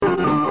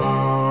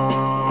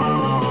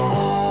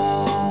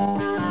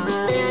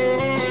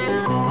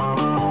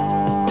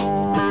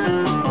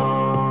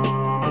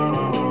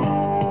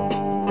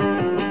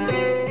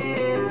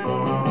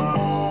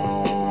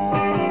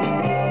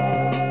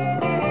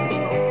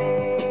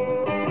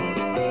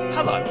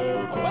Hello,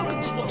 and welcome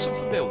to Looks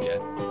Unfamiliar,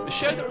 the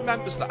show that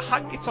remembers that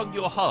Hang It On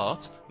Your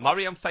Heart,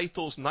 Marianne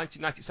Faithfull's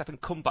 1997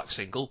 comeback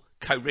single,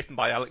 co-written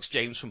by Alex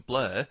James from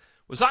Blur,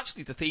 was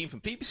actually the theme from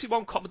BBC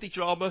One comedy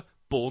drama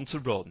Born to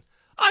Run.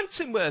 I'm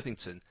Tim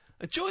Worthington,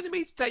 and joining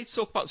me today to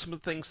talk about some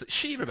of the things that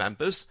she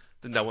remembers,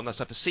 that no one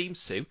has ever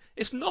seems to,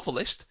 is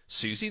novelist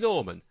Susie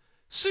Norman.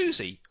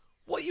 Susie,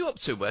 what are you up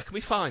to and where can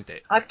we find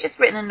it? I've just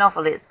written a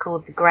novel. It's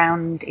called The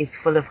Ground is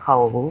Full of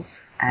Holes,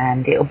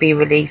 and it'll be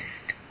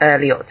released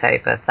early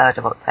October, 3rd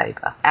of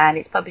October. And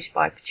it's published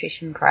by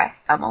Patrician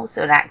Press. I'm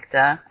also an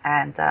actor,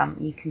 and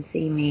you can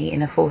see me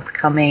in a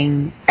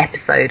forthcoming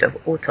episode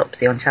of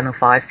Autopsy on Channel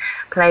 5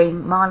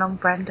 playing Marlon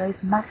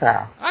Brando's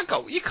mother.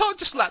 You can't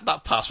just let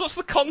that pass. What's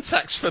the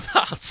context for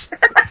that?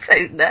 I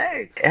don't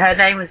know. Her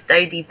name was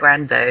Dodie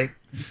Brando.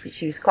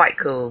 She was quite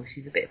cool.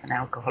 She's a bit of an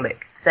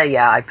alcoholic. So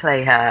yeah, I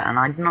play her, and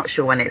I'm not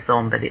sure when it's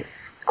on, but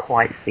it's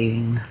quite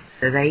soon.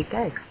 So there you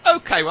go.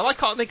 Okay, well, I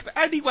can't think of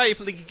any way of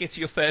linking it to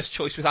your first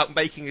choice without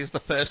making it as the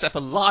first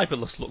ever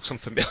libelous Looks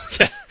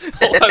Unfamiliar.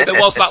 Although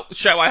there was that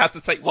show I had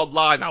to take one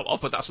line out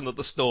of, but that's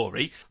another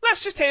story.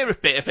 Let's just hear a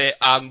bit of it,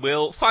 and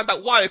we'll find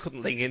out why I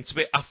couldn't link into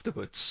it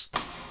afterwards.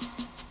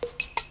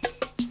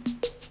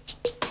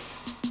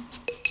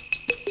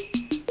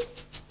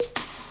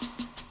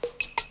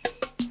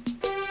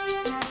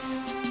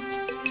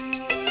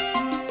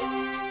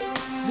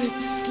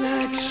 It's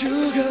like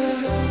sugar,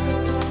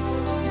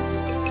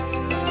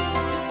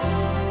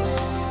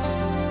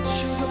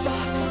 sugar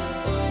box.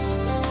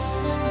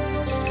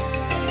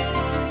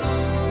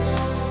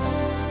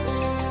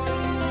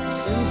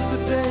 Since the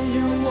day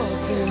you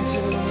walked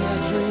into my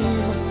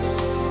dream,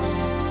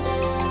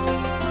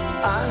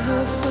 I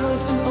have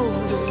felt an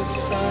older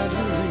side of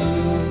you,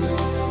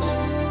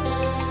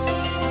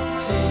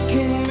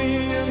 taking me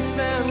and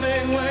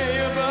standing way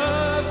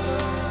above,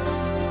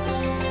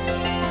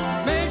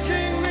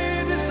 making me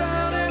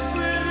dishonest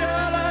with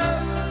your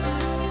love.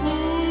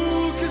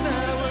 Ooh, 'cause I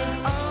was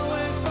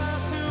always far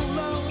too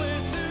lonely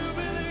to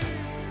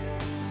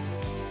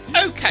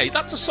believe. Okay,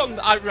 that's a song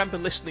that I remember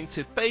listening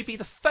to maybe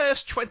the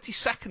first 20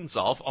 seconds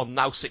of on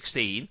Now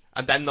 16,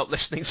 and then not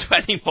listening to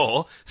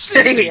anymore.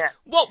 Susie, Yeah.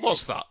 What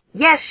was that?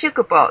 Yes,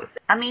 Sugar Box.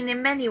 I mean,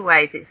 in many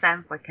ways, it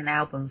sounds like an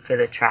album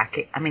filler track.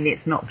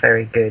 It's not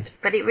very good,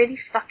 but it really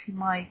stuck in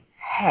my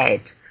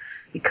head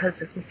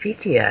because of the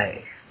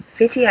video.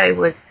 The video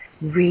was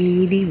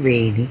really,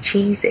 really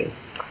cheesy.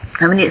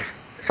 I mean, it's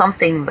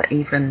something that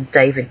even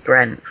David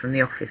Brent from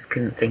The Office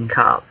couldn't think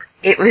up.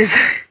 It was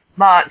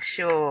Mark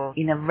Shaw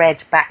in a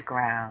red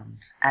background,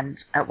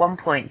 and at one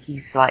point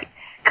he's like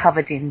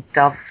covered in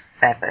dove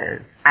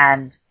feathers,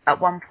 and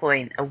at one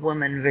point a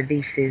woman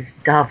releases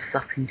doves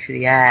up into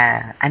the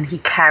air, and he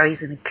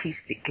carries an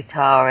acoustic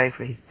guitar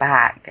over his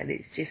back, and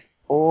it's just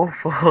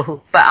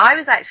awful. But I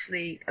was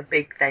actually a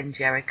big Then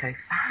Jericho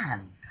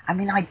fan. I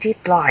mean, I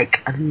did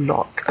like a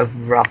lot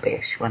of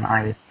rubbish when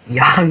I was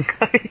young.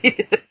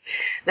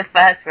 The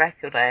first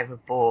record I ever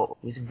bought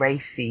was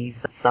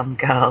Racy's Some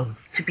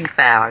Girls. To be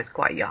fair, I was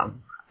quite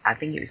young. I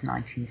think it was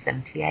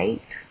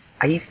 1978.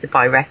 I used to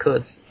buy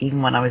records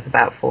even when I was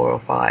about 4 or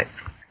 5.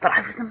 But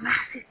I was a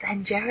massive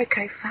Then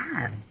Jericho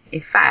fan.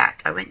 In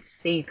fact, I went to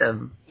see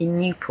them in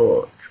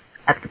Newport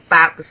at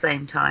about the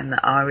same time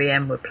that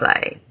R.E.M. were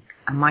playing.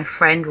 And my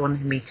friend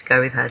wanted me to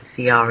go with her to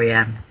see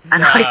R.E.M.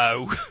 And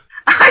No.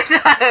 I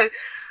know.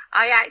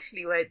 I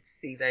actually went to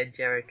see Then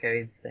Jericho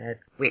instead,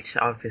 which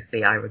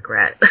obviously I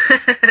regret.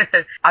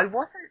 I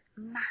wasn't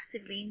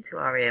massively into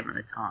R.E.M. at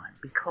the time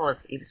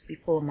because it was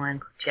before my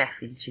Uncle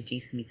Jeff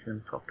introduced me to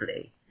them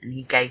properly, and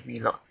he gave me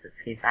lots of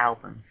his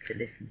albums to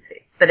listen to.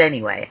 But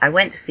anyway, I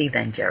went to see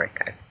Then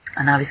Jericho,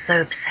 and I was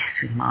so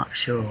obsessed with Mark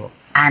Shaw,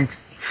 and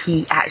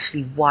he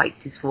actually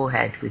wiped his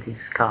forehead with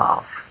his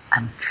scarf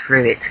and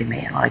threw it to me,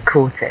 and I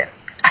caught it.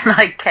 And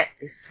I kept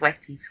this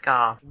sweaty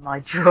scarf in my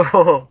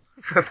drawer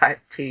for about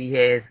 2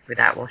 years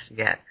without washing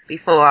it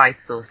before I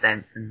saw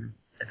sense, and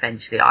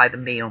eventually either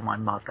me or my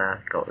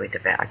mother got rid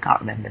of it. I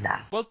can't remember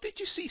now. Well, did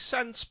you see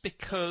Sense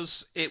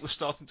because it was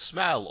starting to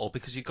smell, or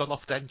because you'd gone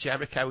off Then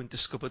Jericho and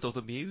discovered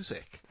other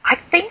music? I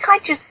think I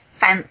just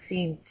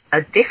fancied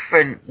a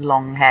different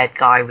long-haired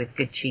guy with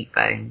good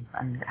cheekbones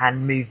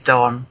and moved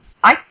on.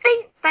 I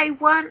think they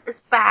weren't as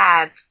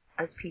bad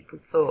as people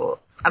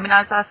thought. I mean, I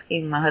was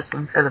asking my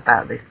husband Phil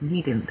about this, and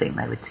he didn't think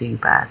they were too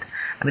bad.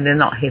 I mean, they're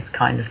not his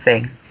kind of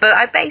thing. But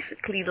I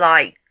basically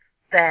liked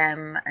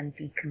them and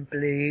Deacon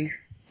Blue.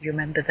 You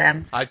remember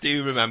them? I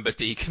do remember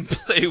Deacon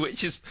Blue,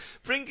 which is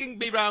bringing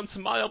me round to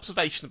my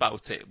observation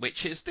about it,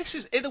 which is, this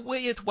is, in a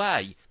weird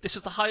way, this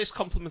is the highest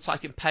compliment I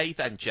can pay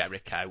Then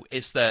Jericho,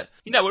 is that,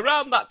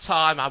 around that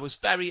time I was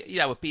very,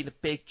 I'd been a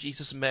big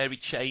Jesus and Mary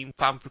Chain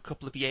fan for a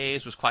couple of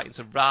years, was quite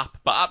into rap,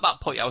 but at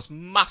that point I was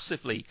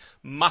massively,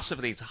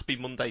 massively into Happy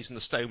Mondays and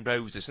the Stone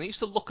Roses, and I used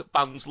to look at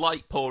bands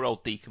like poor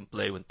old Deacon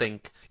Blue and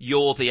think,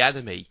 you're the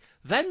enemy.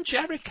 Then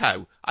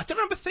Jericho, I don't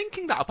remember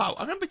thinking that about.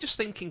 I remember just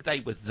thinking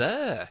they were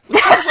there.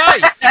 Which, by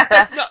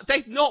the way,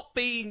 they'd not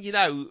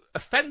been,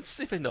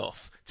 offensive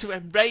enough to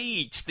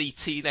enrage the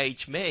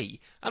teenage me.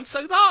 And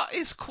so that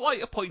is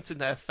quite a point in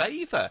their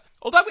favour.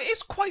 Although it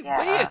is quite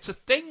weird to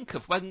think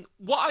of when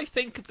what I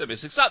think of them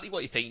is exactly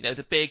what you think,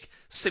 the big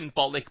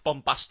symbolic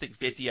bombastic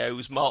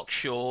videos, Mark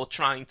Shaw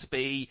trying to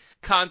be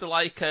kind of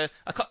like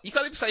you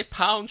can't even say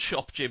pound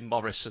shop Jim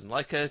Morrison,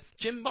 like a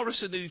Jim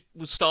Morrison who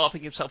was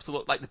starving himself to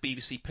look like the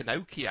BBC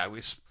Pinocchio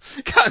is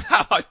kind of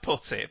how I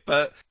put it.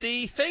 But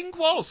the thing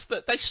was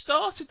that they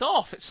started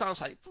off, it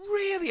sounds like,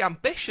 really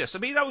ambitious. I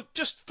mean,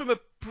 just from a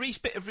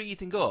brief bit of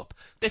reading up,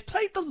 they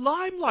played the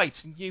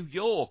Limelight in New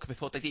York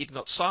before they'd even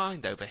got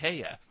signed over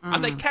here.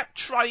 And they kept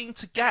trying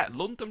to get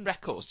London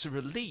Records to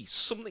release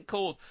something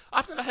called,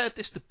 I've never heard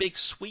this, The Big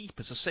Sweep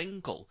as a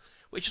single,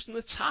 which is an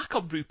attack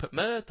on Rupert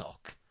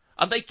Murdoch.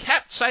 And they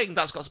kept saying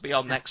that's got to be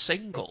our next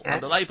single,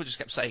 and the label just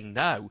kept saying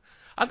no.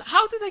 And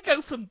how did they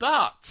go from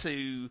that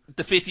to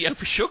the video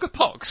for Sugar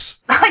Pogs?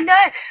 I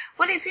know.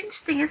 Well, it's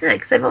interesting, isn't it?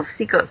 Because they've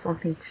obviously got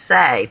something to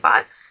say. But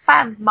I've just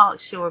found Mark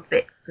Shaw a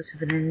bit sort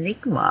of an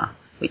enigma,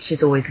 which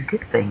is always a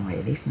good thing,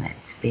 really, isn't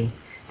it? To be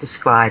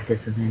described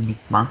as an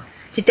enigma.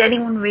 Did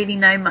anyone really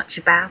know much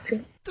about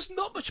him? There's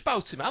not much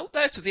about him out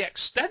there, to the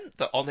extent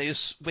that on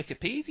his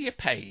Wikipedia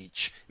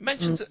page it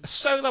mentions a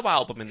solo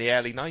album in the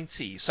early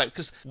 90s. So,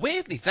 because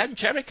weirdly, then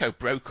Jericho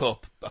broke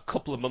up a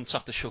couple of months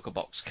after Sugar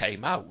Box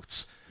came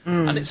out.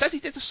 And it says he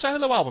did a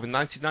solo album in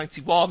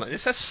 1991, and it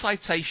says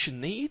citation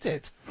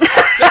needed.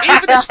 So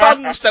even his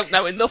fans don't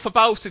know enough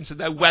about him to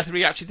know whether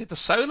he actually did the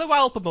solo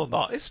album or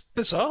not. It's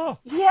bizarre.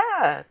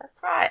 Yeah, that's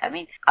right. I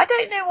mean, I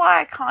don't know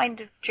why I kind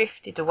of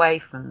drifted away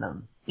from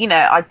them. You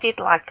know, I did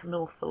like an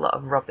awful lot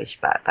of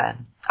rubbish back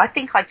then. I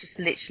think I just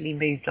literally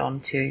moved on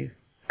to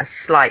a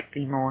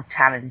slightly more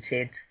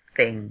talented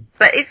thing.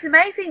 But it's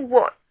amazing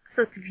what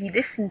sort of you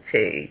listen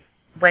to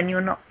when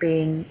you're not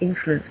being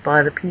influenced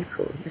by other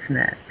people, isn't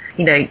it?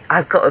 You know,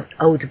 I've got an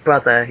older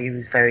brother who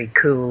was very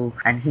cool,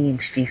 and he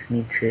introduced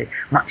me to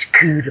much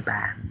cooler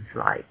bands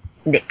like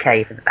Nick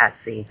Cave and the Bad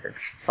Seeds and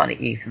Sonic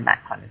Youth and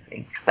that kind of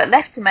thing. But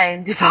left to my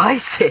own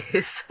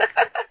devices,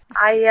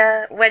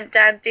 I went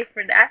down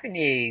different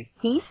avenues.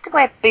 He used to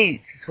wear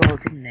boots as well,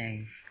 didn't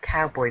he?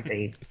 Cowboy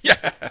boots.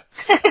 Yeah.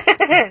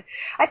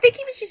 I think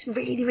he was just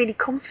really, really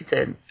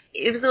confident.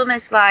 It was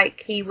almost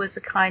like he was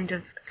a kind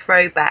of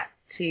throwback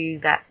to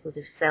that sort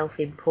of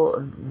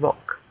self-important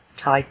rock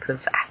type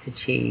of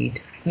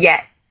attitude,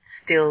 yet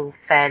still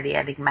fairly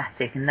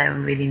enigmatic, and no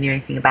one really knew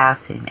anything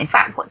about him. In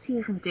fact, what's he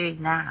even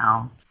doing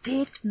now?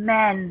 Did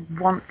men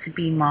want to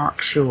be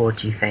Mark Shaw,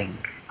 do you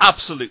think?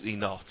 Absolutely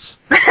not.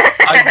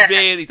 I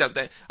really don't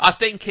think. I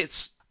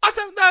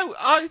don't know.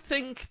 I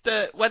think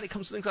that when it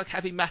comes to things like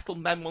heavy metal,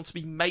 men want to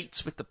be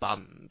mates with the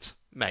band,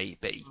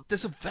 maybe.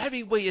 There's a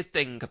very weird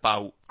thing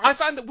about... I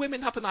find that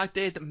women have an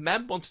idea that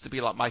men wanted to be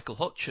like Michael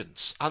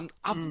Hutchence, and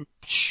I'm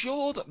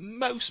sure that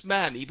most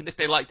men, even if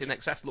they liked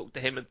INXS, looked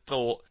at him and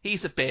thought,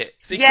 he's a bit...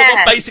 He come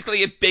on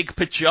basically in big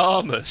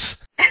pyjamas.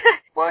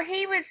 Well,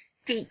 he was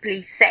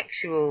deeply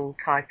sexual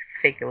type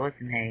of figure,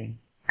 wasn't he?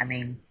 I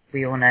mean,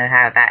 we all know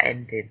how that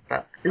ended,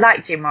 but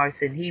like Jim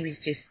Morrison, he was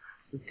just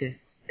sort of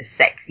a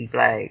sexy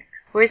bloke.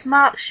 Whereas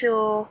Mark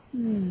Shaw,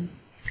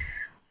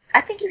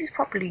 I think he was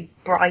probably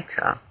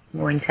brighter,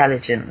 more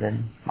intelligent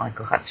than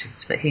Michael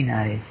Hutchence, but who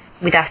knows?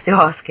 We'd have to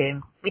ask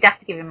him. We'd have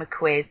to give him a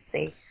quiz,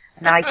 see?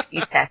 An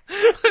IQ test.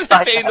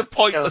 Being a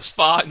pointless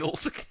final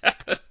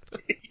together.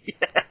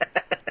 Yeah.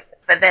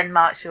 But then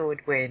Mark Shaw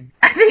would win.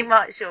 I think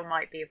Mark Shaw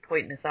might be a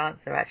pointless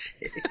answer,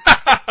 actually.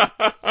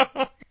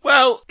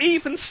 Well,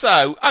 even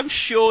so, I'm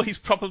sure he's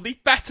probably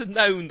better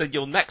known than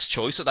your next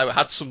choice, although it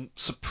had some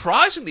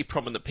surprisingly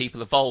prominent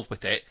people involved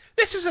with it.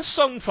 This is a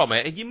song from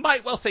it, and you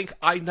might well think,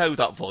 I know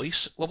that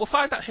voice. Well, we'll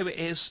find out who it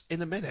is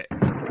in a minute.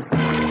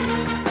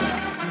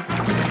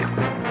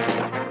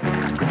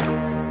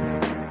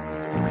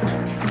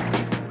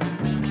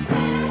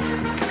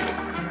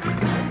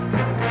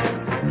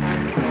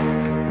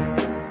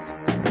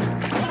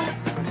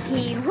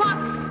 He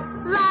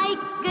walks like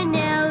an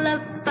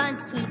elephant,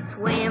 he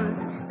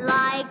swims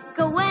like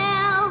a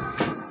whale.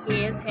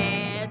 His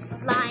head's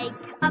like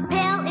a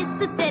pail, it's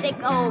pathetic,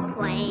 oh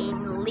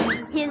plainly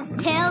his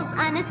tail's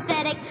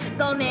unaesthetic.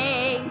 Though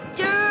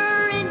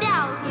nature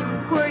endowed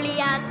him poorly,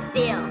 I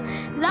still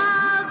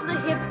love the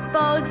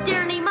hippo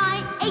dearly.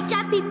 My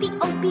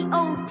HIPPOPOTAMUS.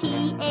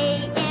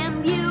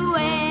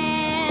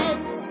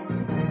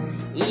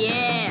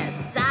 Yes,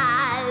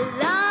 I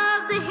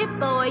love the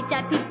hippo,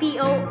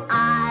 HIPPO. I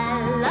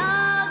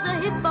love the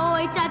hippo,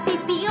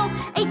 HIPPO,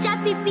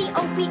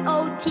 HIPPOPOTAMUS.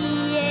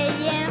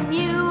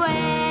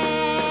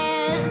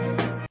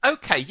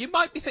 Okay, you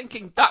might be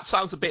thinking that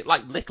sounds a bit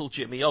like Little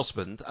Jimmy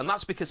Osmond, and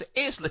that's because it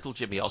is Little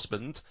Jimmy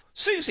Osmond.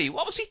 Susie,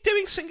 what was he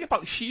doing singing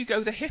about Hugo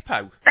the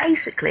Hippo?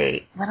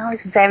 Basically, when I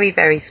was very,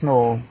 very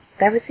small,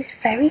 there was this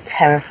very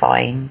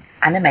terrifying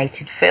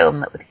animated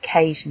film that would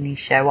occasionally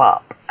show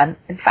up. And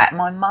in fact,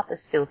 my mother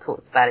still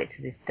talks about it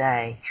to this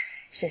day.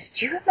 She says,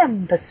 do you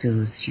remember,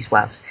 Suze? She's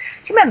Welsh. Do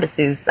you remember,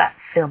 Suze, that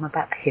film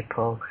about the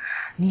hippo?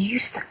 And you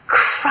used to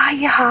cry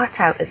your heart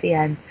out at the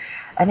end.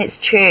 And it's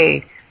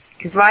true,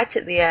 Because right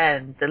at the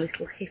end, the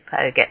little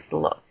hippo gets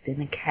locked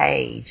in a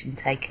cage and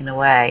taken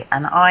away.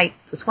 And it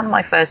was one of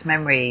my first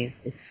memories,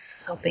 is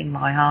sobbing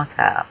my heart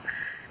out.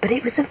 But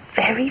it was a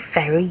very,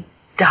 very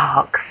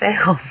dark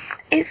film.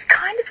 It's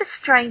kind of a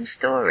strange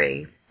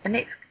story. And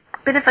it's a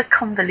bit of a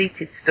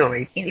convoluted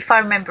story. If I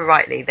remember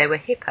rightly, there were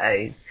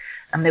hippos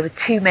and there were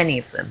too many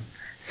of them.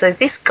 So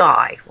this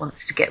guy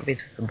wants to get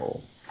rid of them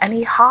all. And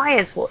he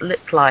hires what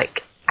looked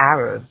like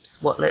Arabs,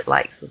 what looked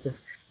like sort of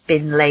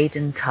Bin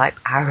Laden type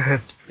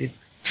Arabs with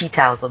tea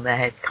towels on their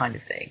head kind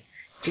of thing,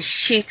 to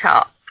shoot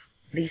up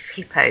these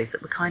hippos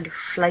that were kind of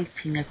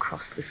floating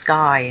across the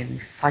sky in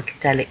this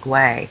psychedelic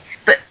way.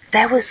 But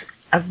there was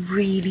a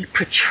really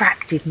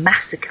protracted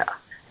massacre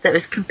that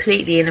was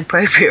completely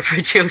inappropriate for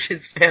a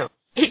children's film.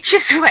 It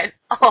just went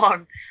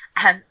on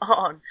and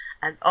on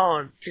and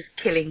on, just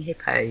killing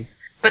hippos.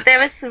 But there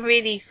were some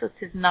really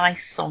sort of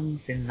nice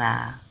songs in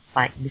there,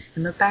 like Mr.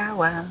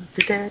 Mabow,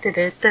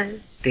 da-da-da-da-da,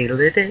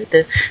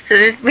 diddle-da-da-da. So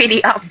there's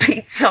really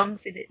upbeat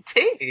songs in it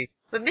too.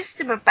 But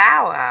Mr.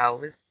 Mabow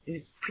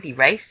was pretty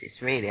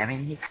racist, really. I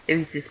mean, there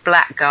was this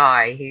black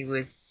guy who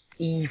was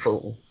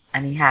evil,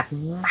 and he had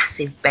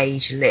massive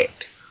beige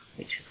lips,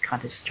 which was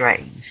kind of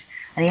strange.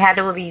 And he had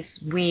all these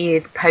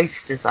weird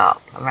posters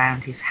up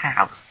around his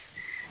house,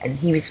 and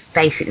he was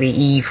basically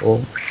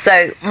evil.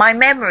 So my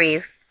memory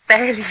is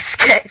fairly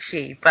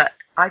sketchy, but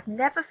I've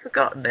never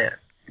forgotten it.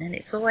 And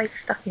it's always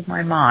stuck in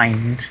my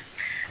mind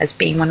as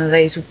being one of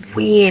those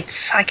weird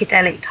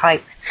psychedelic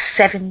type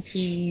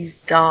 70s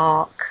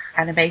dark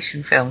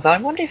animation films. I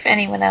wonder if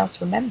anyone else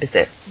remembers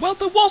it. Well,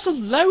 there was a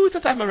load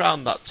of them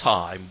around that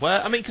time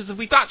where, I mean, because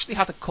we've actually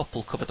had a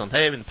couple covered on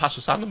here in the past.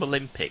 Was Animal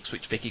Olympics,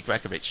 which Vicky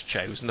Gregorich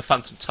chose, and The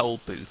Phantom Toll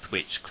Booth,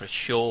 which Chris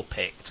Shaw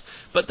picked.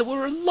 But there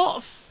were a lot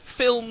of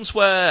films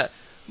where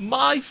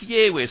my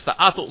view is that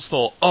adults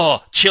thought,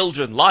 oh,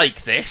 children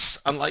like this.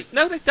 And like,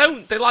 no, they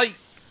don't. They like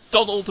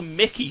Donald and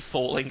Mickey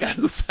falling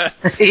over.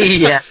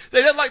 Yeah.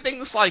 They don't like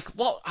things like,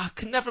 what, I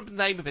can never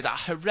remember the name of it, that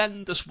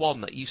horrendous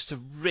one that used to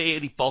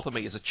really bother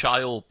me as a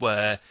child,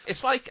 where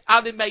it's like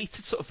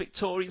animated sort of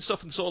Victorian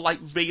stuff, and it's all like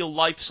real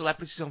life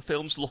celebrities on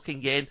films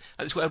looking in,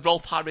 and it's where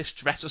Rolf Harris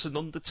dresses an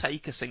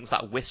undertaker, sings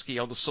that Whiskey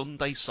on a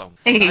Sunday song.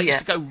 And it used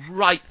to go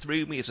right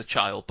through me as a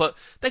child, but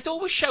they'd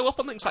always show up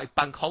on things like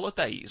Bank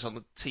Holidays on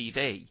the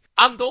TV.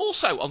 And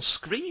also on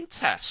Screen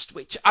Test,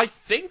 which I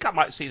think I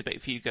might have seen a bit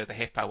of Hugo the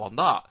Hippo on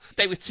that.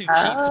 They were too cheap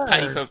to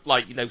pay for,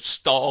 like, you know,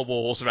 Star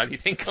Wars or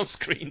anything on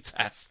Screen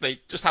Test.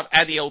 They just have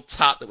any old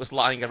tat that was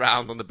lying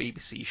around on the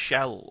BBC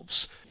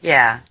shelves.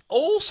 Yeah.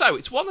 Also,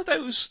 it's one of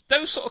those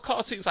sort of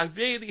cartoons I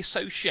really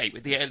associate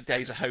with the early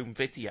days of home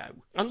video.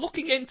 And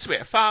looking into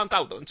it, I found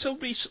out that until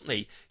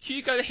recently,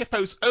 Hugo the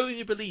Hippo's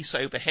only release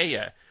over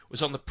here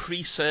was on the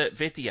pre-cert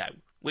video,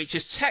 which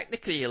is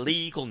technically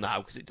illegal now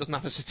because it doesn't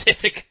have a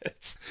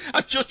certificate.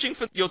 And judging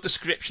from your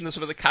description of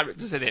some of the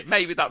characters in it,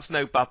 maybe that's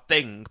no bad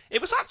thing.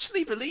 It was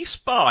actually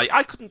released by,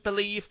 I couldn't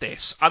believe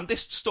this, and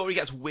this story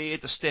gets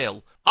weirder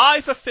still,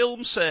 Ivor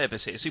Film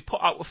Services, who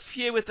put out a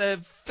few of the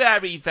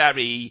very,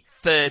 very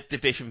third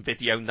division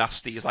video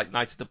nasties like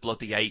Night of the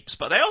Bloody Apes,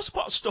 but they also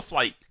put out stuff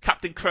like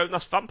Captain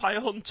Kronos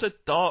Vampire Hunter,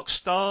 Dark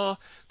Star,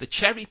 The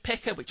Cherry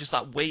Picker, which is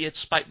that weird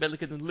Spike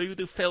Milligan and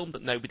Lulu film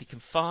that nobody can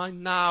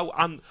find now,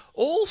 and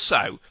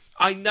also,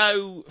 I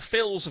know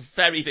Phil's a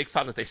very big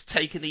fan of this,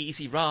 Take an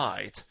Easy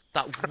Ride.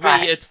 That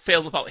weird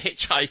film about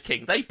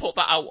hitchhiking. They put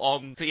that out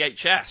on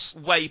VHS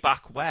way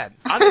back when.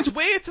 And it's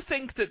weird to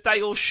think that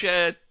they all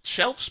shared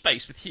shelf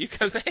space with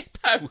Hugo the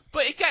Hippo.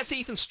 But it gets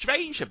even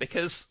stranger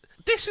because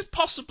this is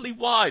possibly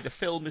why the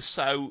film is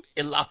so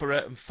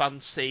elaborate and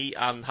fancy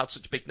and had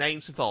such big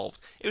names involved.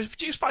 It was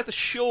produced by the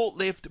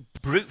short-lived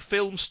Brute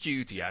Film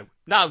Studio.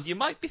 Now, you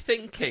might be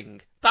thinking,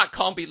 that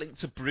can't be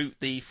linked to Brute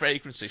the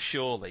Fragrances,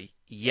 surely.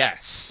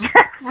 Yes.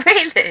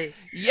 Really?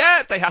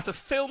 Yeah, they had a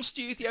film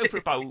studio for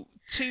about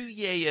 2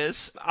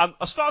 years, and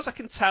as far as I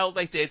can tell,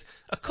 they did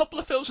a couple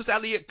of films with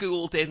Elliot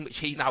Gould in, which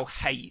he now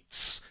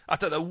hates. I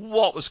don't know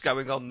what was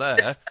going on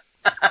there.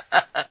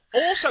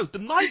 Also, The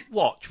Night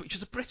Watch, which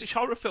is a British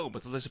horror film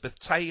with Elizabeth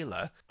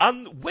Taylor,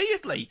 and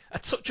weirdly, A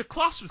Touch of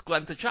Class with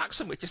Glenda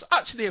Jackson, which is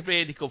actually a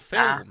really good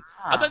film.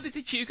 And then they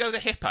did Hugo the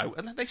Hippo,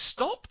 and then they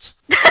stopped.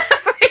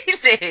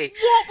 Really?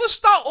 What was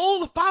that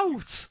all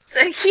about? So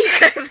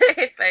Hugo the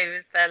Hippo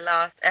was their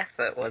last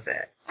effort, was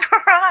it?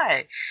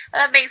 Right.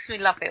 Well, that makes me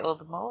love it all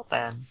the more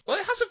then. Well,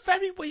 it has a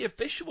very weird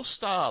visual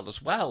style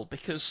as well,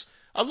 because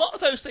a lot of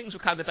those things were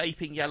kind of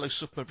aping Yellow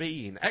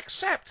Submarine,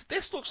 except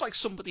this looks like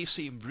somebody's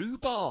seen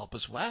Rhubarb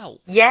as well.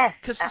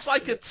 Yes. Because it's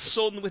like a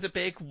sun with a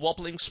big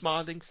wobbling,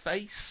 smiling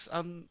face,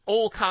 and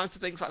all kinds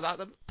of things like that.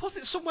 And put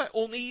it somewhere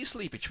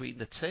uneasily between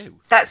the two.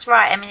 That's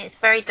right. I mean, it's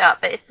very dark,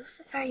 but it's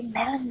also very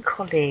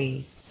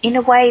melancholy in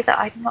a way that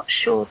I'm not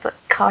sure that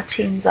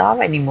cartoons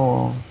are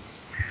anymore.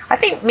 I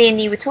think me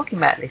and you were talking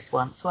about this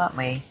once, weren't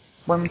we?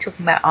 When we were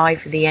talking about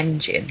Ivor the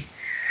Engine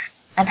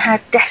and how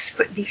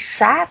desperately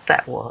sad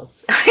that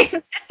was.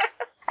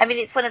 I mean,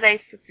 it's one of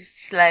those sort of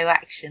slow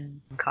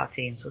action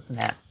cartoons, wasn't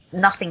it?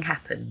 Nothing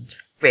happened,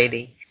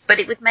 really. But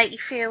it would make you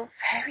feel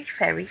very,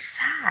 very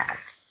sad.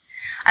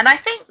 And I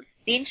think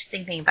The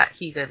interesting thing about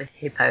Hugo the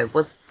Hippo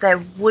was there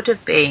would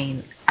have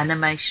been an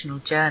emotional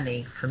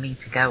journey for me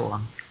to go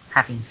on,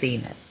 having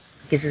seen it.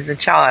 Because as a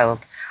child,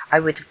 I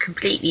would have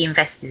completely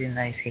invested in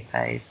those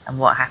hippos and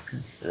what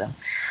happens to them,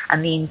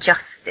 and the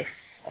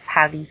injustice of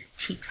how these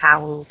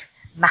tea-toweled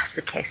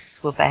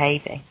masochists were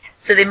behaving.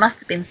 So there must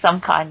have been some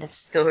kind of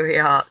story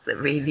arc that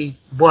really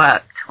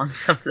worked on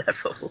some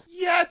level.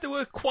 Yeah, there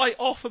were quite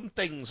often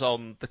things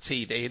on the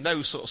TV in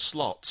those sort of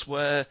slots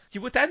where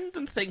you would end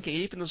them thinking,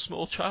 even as a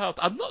small child,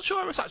 I'm not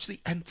sure I was actually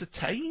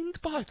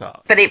entertained by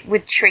that. But it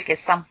would trigger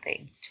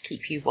something to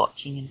keep you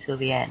watching until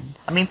the end.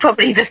 I mean,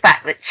 probably the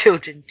fact that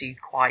children do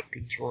quite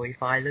enjoy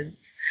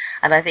violence.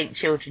 And I think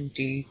children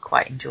do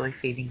quite enjoy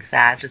feeling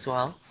sad as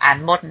well.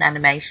 And modern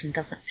animation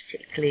doesn't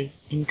particularly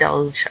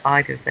indulge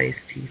either of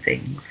those two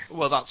things.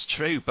 Well, that's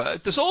true,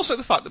 but there's also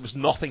the fact there was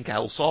nothing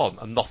else on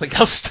and nothing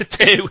else to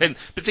do, and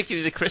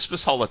particularly the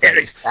Christmas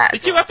holidays.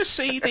 Did you ever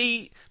see have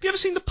you ever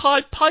seen the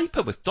Pied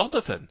Piper with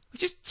Donovan?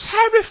 Which is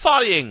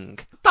terrifying.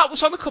 That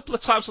was on a couple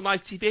of times on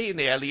ITV in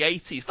the early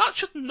 80s. That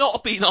should not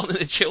have been on in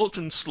a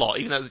children's slot,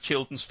 even though it was a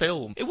children's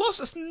film.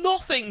 There's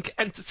nothing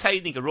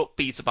entertaining or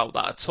upbeat about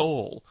that at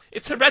all.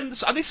 It's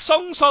horrendous, and his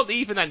songs aren't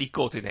even any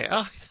good in it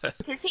either.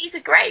 Because he's a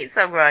great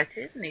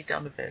songwriter, isn't he,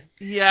 Donovan?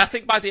 Yeah, I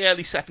think by the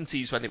early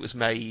 70s when it was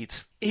made,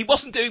 he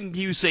wasn't doing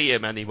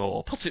museum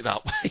anymore, put it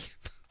that way.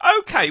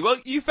 Okay, well,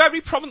 you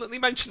very prominently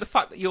mentioned the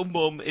fact that your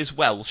mum is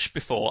Welsh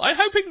before. I'm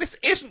hoping this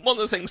isn't one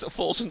of the things that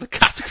falls in the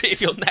category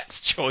of your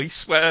next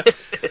choice, where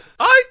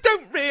I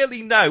don't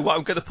really know what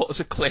I'm going to put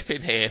as a clip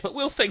in here, but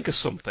we'll think of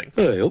something.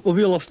 Hey, up have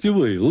you lost your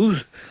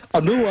wheels?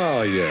 And who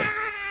are you?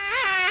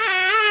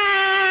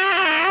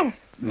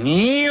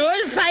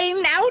 You'll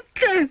find out.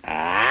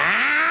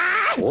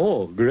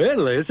 Oh,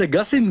 greatly, it's a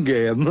guessing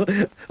game.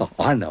 Oh,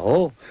 I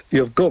know.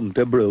 You've come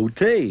to brew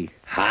tea.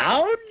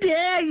 How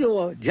dare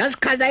you?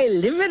 Just 'cause I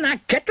live in a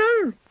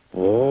kettle?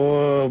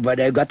 Oh, but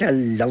I've got a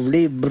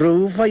lovely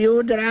brew for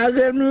you,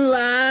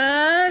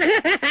 Dragonfly.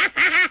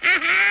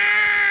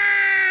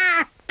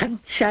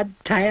 Punctured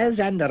tires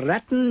and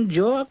rotten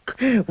joke,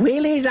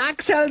 Wheelie's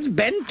axles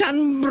bent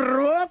and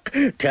broke,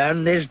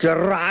 turn this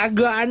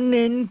dragon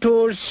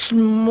into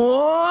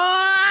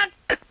smoke.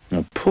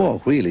 Now, poor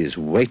Wheelies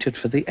waited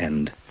for the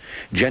end.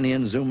 Jenny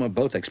and Zuma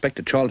both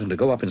expected Charlton to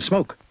go up in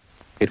smoke.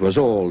 It was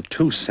all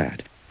too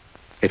sad.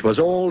 It was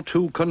all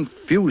too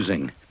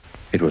confusing.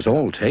 It was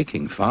all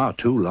taking far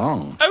too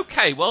long.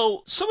 Okay,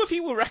 well, some of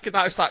you will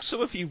recognise that,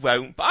 some of you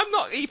won't, but I'm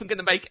not even going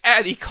to make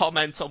any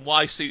comment on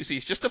why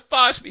Susie's just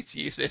advised me to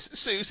use this.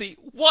 Susie,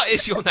 what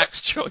is your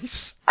next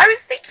choice? I was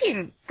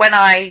thinking when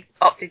I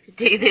opted to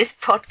do this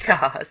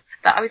podcast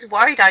that I was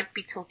worried I'd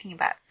be talking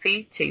about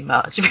food too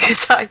much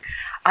because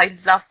I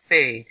love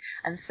food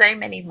and so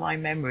many of my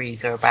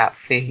memories are about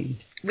food,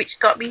 which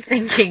got me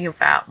thinking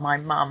about my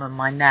mum and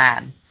my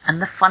nan and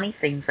the funny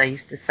things they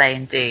used to say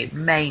and do,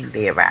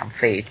 mainly around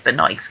food, but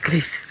not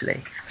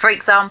exclusively. For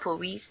example,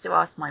 we used to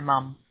ask my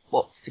mum,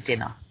 what's for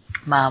dinner?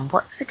 Mum,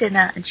 what's for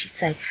dinner? And she'd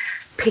say,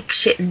 pig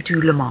shit and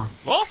doulemont.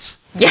 What?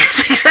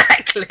 Yes,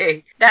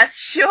 exactly. Now,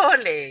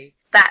 surely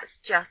that's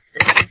just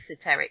an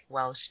esoteric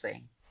Welsh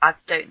thing. I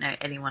don't know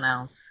anyone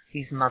else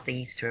whose mother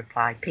used to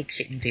reply, pig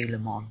shit and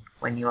doulemont,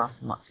 when you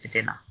ask them what's for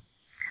dinner.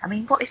 I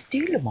mean, what is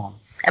doulemont?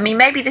 I mean,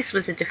 maybe this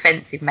was a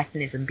defensive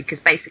mechanism because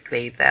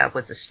basically there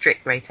was a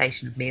strict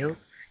rotation of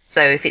meals.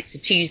 So if it's a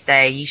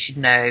Tuesday, you should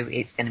know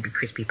it's going to be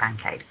crispy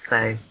pancakes.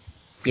 So,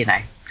 you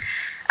know,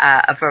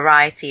 a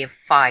variety of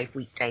 5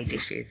 weekday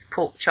dishes: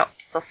 pork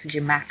chops, sausage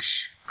and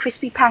mash,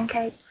 crispy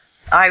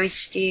pancakes,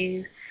 Irish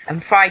stew,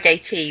 and Friday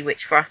tea,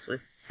 which for us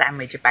was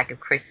sandwich, a bag of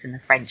crisps and a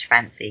French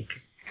fancy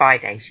because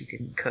Friday she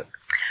didn't cook.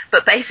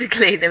 But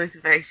basically there was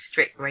a very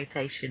strict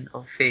rotation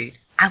of food.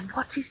 And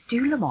what is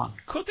doulemont?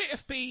 Could it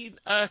have been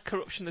a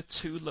corruption of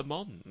tout le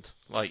monde,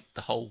 like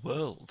the whole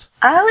world?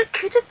 Oh, it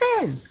could have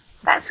been.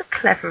 That's a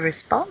clever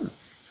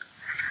response.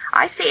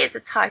 I see it as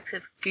a type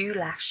of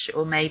goulash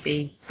or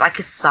maybe like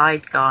a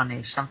side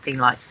garnish, something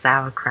like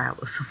sauerkraut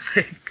or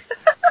something.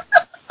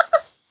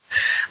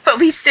 But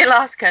we still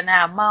ask her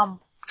now, Mum,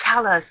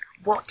 tell us,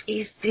 what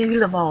is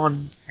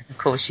doulemont? And of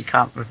course she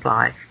can't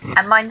reply.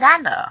 And my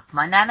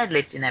nana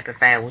lived in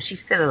Ebervale. Well,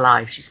 she's still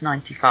alive. She's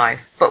 95.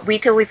 But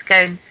we'd always go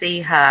and see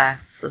her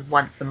sort of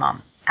once a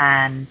month.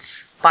 And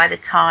by the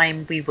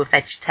time we were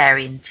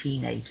vegetarian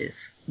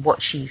teenagers,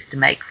 what she used to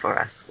make for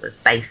us was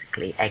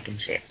basically egg and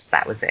chips.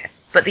 That was it.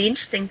 But the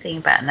interesting thing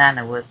about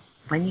Nana was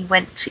when you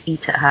went to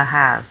eat at her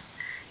house,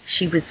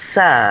 she would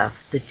serve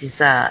the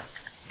dessert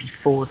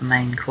before the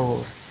main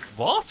course.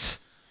 What?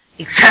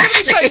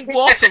 Exactly. You're saying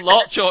what a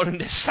lot during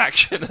this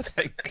section, I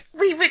think.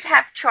 We would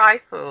have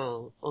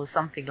trifle or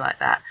something like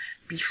that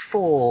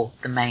before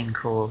the main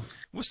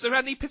course. Was there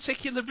any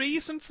particular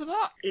reason for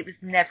that? It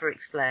was never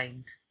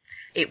explained.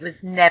 It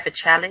was never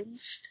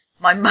challenged.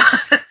 My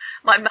mother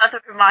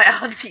and my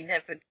auntie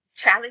never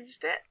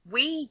challenged it.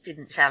 We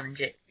didn't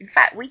challenge it. In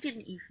fact, we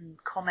didn't even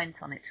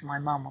comment on it to my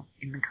mum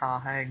in the car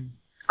home.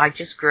 I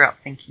just grew up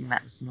thinking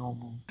that was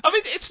normal. I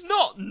mean, it's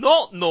not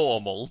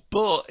normal,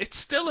 but it's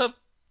still a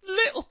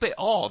little bit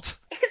odd.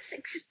 It's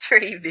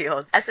extremely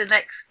odd. As an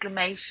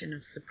exclamation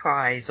of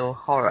surprise or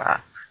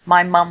horror,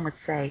 my mum would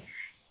say,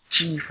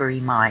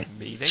 Jeevery Mike.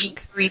 Meaning?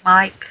 Jeevery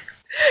Mike.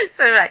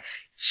 So like,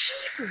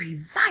 Jeevery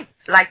Mike.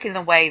 Like in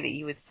the way that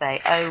you would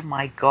say, oh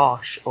my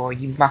gosh, or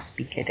you must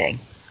be kidding.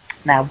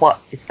 Now, what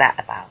is that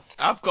about?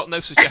 I've got no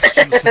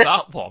suggestions for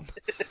that one.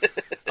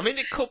 I mean,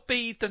 it could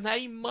be the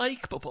name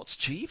Mike, but what's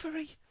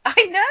Jeevery?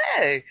 I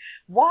know.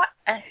 What?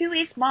 Who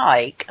is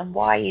Mike, and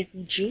why is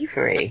he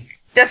Jeevery?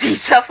 Does he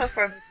suffer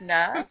from his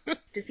nerve?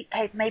 Does he?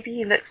 Hey, maybe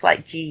he looks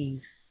like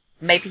Jeeves.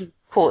 Maybe he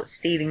caught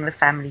stealing the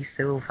family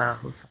silver.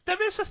 Or something.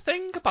 There is a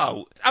thing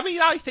about. I mean,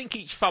 I think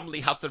each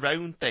family has their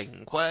own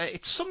thing where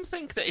it's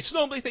something that it's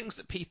normally things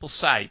that people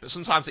say, but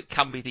sometimes it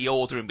can be the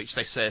order in which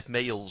they serve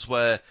meals.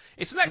 Where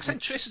it's an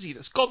eccentricity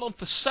that's gone on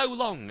for so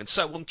long and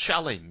so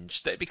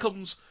unchallenged that it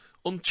becomes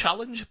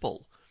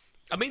unchallengeable.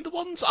 I mean, the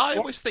ones I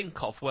always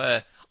think of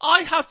where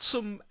I had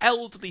some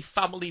elderly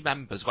family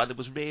members when I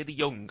was really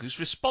young whose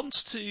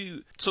response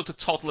to sort of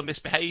toddler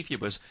misbehaviour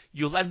was,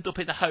 you'll end up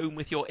in a home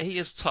with your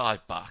ears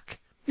tied back.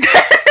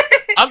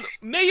 And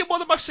me and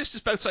one of my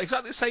sisters both say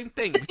exactly the same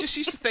thing. We just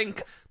used to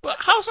think, but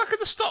how's that going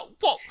to stop?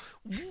 What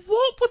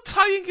would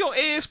tying your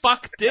ears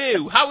back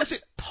do? How is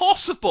it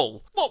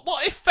possible?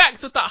 What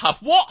effect would that have?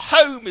 What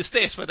home is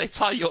this where they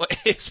tie your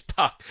ears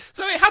back?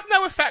 So it had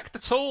no effect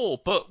at all,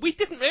 but we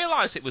didn't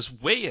realise it was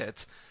weird.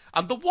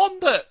 And the one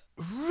that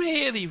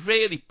really,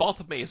 really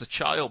bothered me as a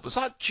child was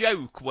that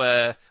joke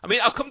where, I mean,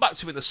 I'll come back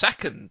to in a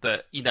second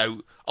that, you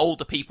know,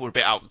 older people were a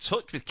bit out of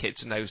touch with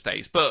kids in those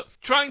days, but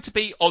trying to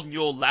be on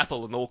your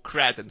level and all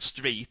cred and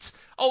street,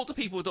 older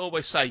people would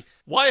always say,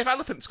 why have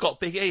elephants got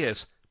big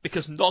ears?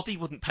 Because Noddy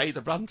wouldn't pay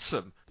the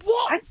ransom.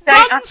 What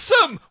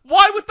ransom?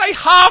 Why would they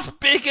have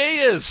big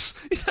ears?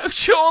 You know,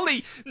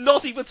 surely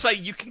Noddy would say,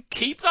 you can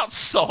keep that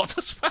sod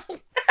as well.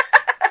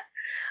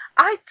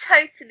 I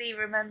totally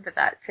remember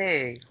that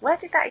too. Where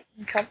did that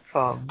even come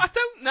from? I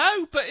don't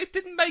know, but it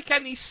didn't make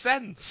any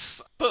sense.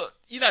 But,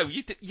 you know,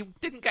 you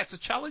didn't get to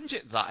challenge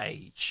it at that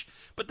age.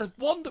 But the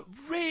one that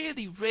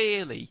really,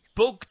 really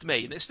bugged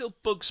me, and it still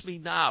bugs me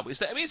now, is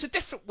that, I mean, it's a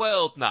different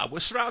world now. We're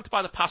surrounded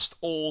by the past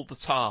all the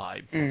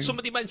time.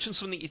 Somebody mentions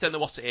something you don't know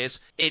what it is,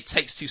 it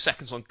takes 2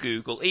 seconds on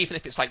Google, even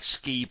if it's like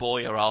Ski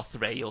Boy or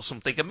R3 or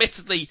something.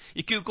 Admittedly,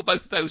 you Google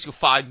both of those, you'll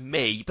find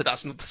me, but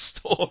that's another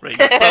story.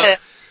 But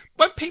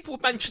when people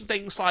mention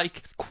things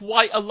like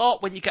quite a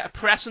lot, when you get a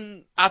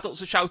present, adults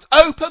will shout,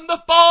 open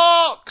the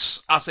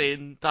box! As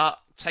in that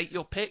Take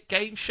Your Pick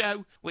game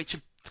show, which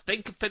I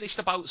think finished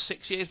about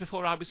 6 years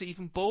before I was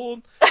even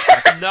born.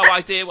 I have no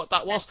idea what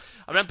that was.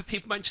 I remember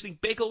people mentioning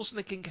Biggles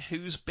and thinking,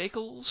 who's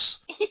Biggles?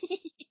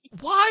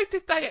 Why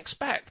did they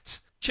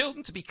expect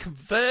children to be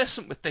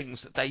conversant with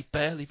things that they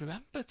barely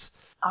remembered?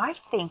 I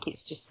think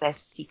it's just their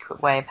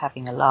secret way of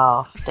having a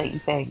laugh, don't you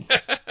think?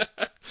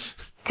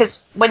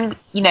 Because when,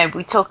 you know,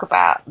 we talk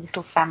about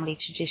little family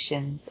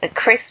traditions, at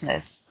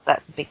Christmas,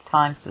 that's a big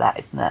time for that,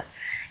 isn't it?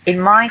 In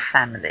my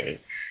family,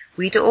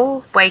 we'd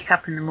all wake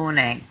up in the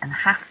morning and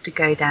have to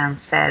go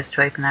downstairs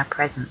to open our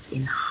presents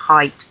in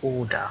height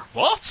order.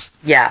 What?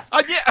 Yeah.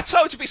 I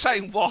told you to be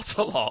saying what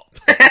a lot.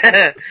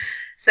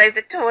 So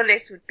the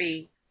tallest would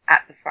be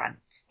at the front,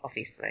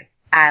 obviously,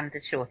 and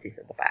the shortest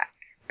at the back.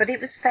 But it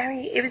was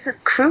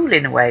cruel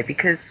in a way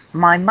because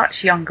my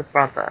much younger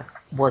brother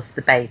was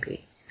the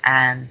baby.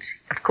 And,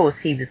 of course,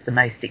 he was the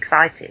most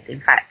excited.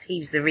 In fact, he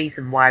was the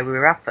reason why we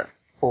were up at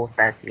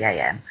 4:30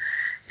 a.m.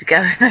 to go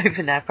and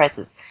open our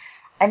presents.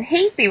 And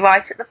he'd be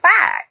right at the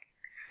back.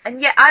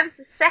 And yet I was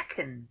the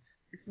second.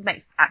 This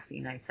makes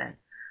absolutely no sense.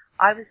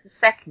 I was the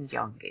second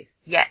youngest,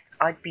 yet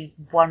I'd be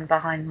one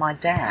behind my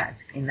dad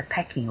in the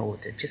pecking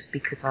order just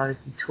because I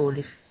was the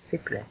tallest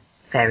sibling.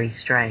 Very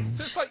strange.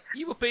 So it's like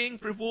you were being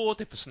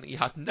rewarded for something you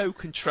had no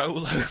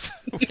control over,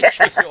 which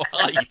was your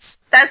height.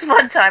 That's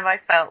one time I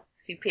felt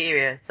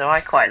superior, so I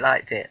quite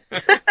liked it.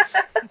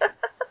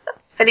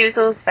 But it was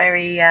all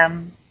very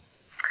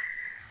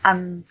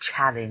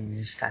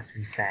unchallenged, as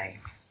we say.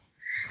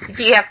 Did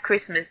you have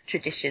Christmas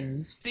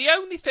traditions? The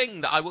only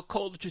thing that I would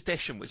call a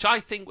tradition, which I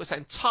think was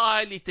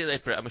entirely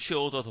deliberate, I'm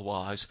assured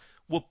otherwise,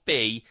 would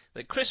be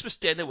that Christmas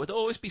dinner would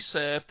always be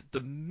served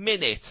the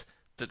minute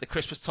that the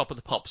Christmas Top of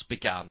the Pops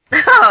began.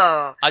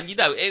 Oh, And, you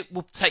know, it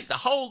would take the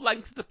whole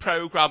length of the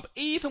programme,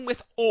 even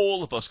with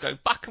all of us going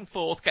back and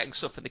forth, getting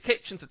stuff in the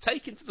kitchen to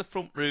take into the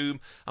front room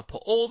and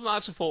put all the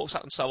knives and forks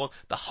out and so on,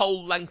 the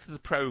whole length of the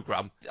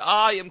programme.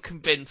 I am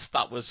convinced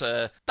that was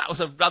a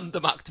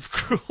random act of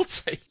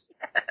cruelty.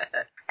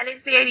 and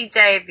it's the only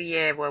day of the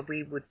year where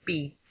we would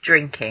be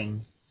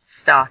drinking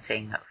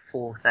starting at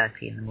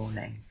 4:30 in the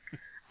morning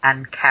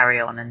and carry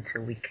on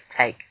until we could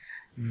take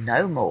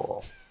no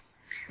more.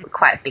 We're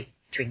quite a big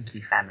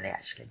drinky family,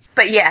 actually.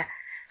 But yeah,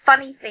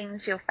 funny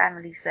things your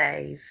family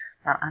says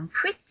that I'm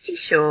pretty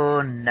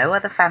sure no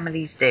other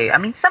families do. I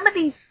mean, some of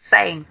these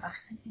sayings, I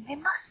was thinking, they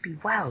must be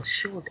Welsh,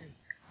 surely.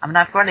 I mean,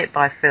 I've run it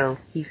by Phil.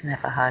 He's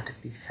never heard of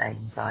these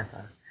sayings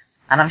either.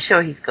 And I'm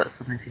sure he's got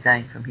some of his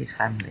own from his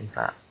family,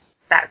 but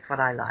that's what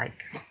I like.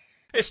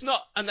 It's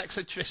not an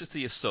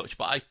eccentricity as such,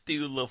 but I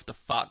do love the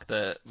fact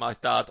that my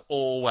dad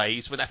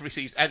always, whenever he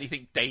sees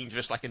anything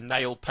dangerous like a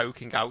nail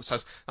poking out,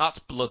 says, "That's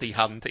bloody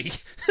handy."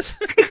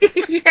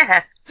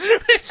 Yeah.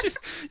 It's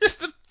just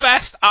the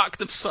best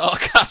act of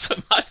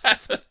sarcasm I've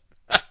ever.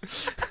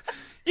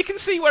 You can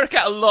see where I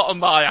get a lot of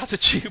my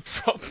attitude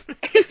from.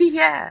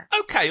 Yeah.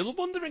 Okay, well, I'm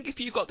wondering if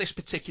you got this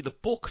particular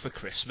book for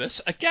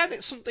Christmas. Again,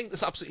 it's something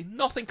there's absolutely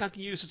nothing I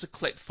can use as a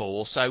clip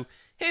for, so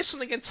here's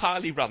something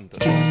entirely random.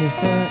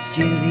 Jennifer,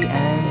 Julie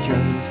and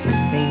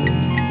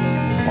Josephine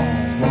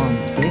all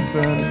want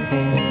different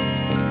things.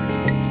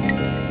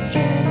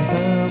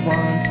 Jennifer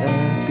wants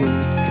a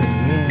good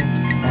career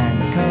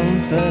and the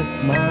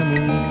comforts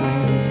money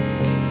brings.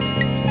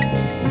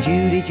 And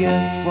Julie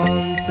just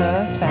wants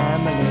a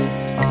family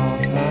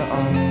of her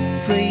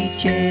own. 3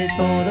 cheers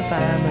for the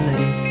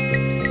family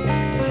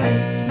to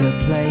take the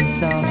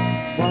place of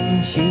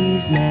one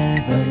she's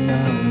never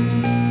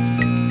known.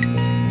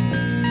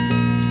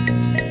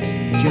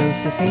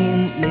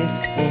 Josephine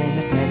lives in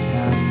a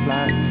penthouse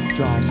flat,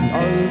 drives an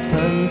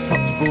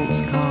open-top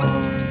sports car.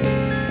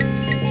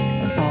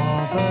 Her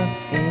father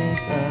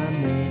is a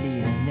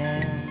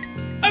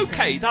millionaire.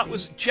 Okay, that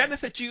was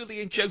Jennifer,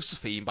 Julie and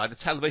Josephine by the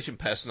television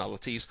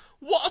personalities.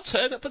 What a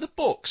turn up for the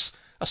books.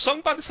 A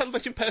song by the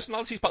television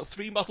personalities about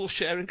 3 models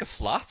sharing a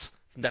flat.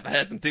 Never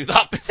heard them do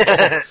that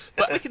before.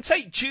 But we can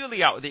take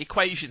Julie out of the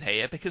equation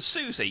here because,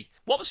 Susie,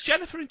 what was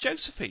Jennifer and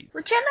Josephine?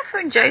 Well, Jennifer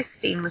and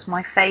Josephine was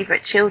my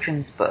favourite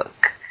children's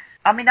book.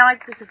 I mean, I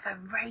was a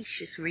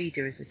voracious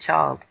reader as a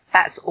child.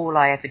 That's all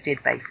I ever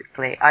did,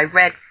 basically. I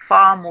read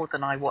far more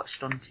than I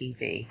watched on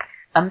TV.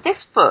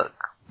 This book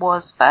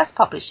was first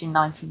published in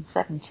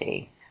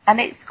 1970,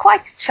 and it's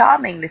quite a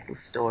charming little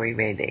story,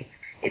 really.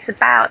 It's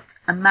about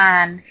a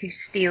man who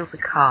steals a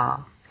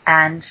car,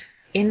 and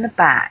in the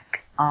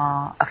back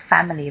are a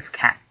family of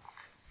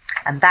cats,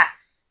 and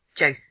that's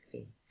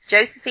Josephine.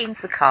 Josephine's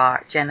the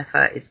car,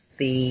 Jennifer is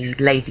the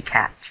lady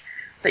cat,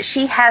 but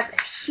she has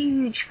a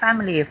huge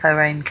family of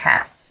her own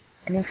cats,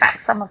 and in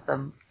fact some of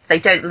them, they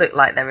don't look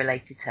like they're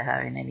related to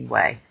her in any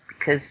way,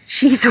 because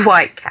she's a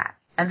white cat,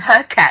 and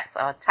her cats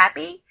are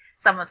tabby.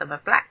 Some of them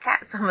are black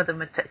cats, some of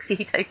them are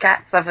tuxedo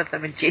cats, some of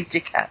them are ginger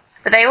cats.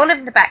 But they all live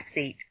in the back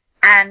seat.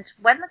 And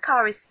when the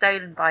car is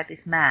stolen by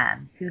this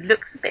man, who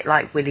looks a bit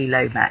like Willie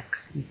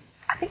Lomax,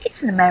 I think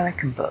it's an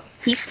American book,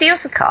 he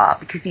steals the car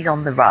because he's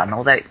on the run,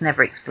 although it's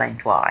never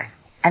explained why.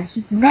 And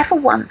he never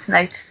once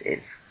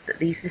notices that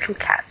these little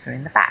cats are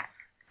in the back.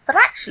 But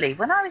actually,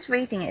 when I was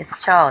reading it as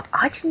a child,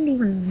 I didn't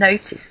even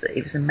notice that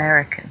it was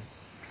American.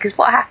 Because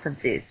what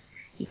happens is,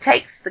 he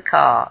takes the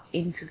car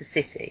into the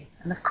city,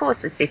 and of course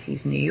the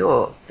city's New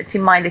York, but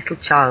in my little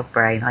child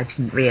brain I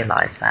didn't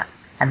realise that,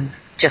 and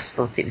just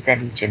thought it was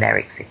any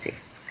generic city.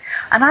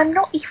 And I'm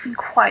not even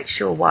quite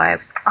sure why I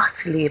was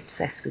utterly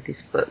obsessed with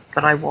this book,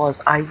 but I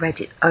was. I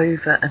read it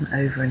over and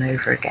over and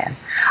over again.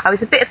 I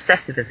was a bit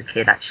obsessive as a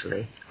kid,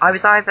 actually. I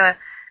was either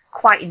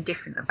quite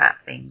indifferent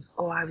about things,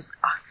 or I was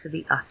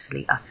utterly,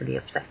 utterly, utterly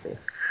obsessive.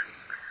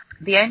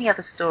 The only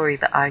other story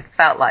that I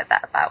felt like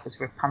that about was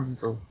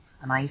Rapunzel.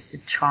 And I used to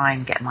try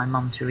and get my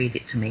mum to read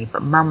it to me,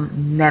 but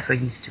mum never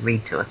used to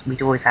read to us.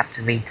 We'd always have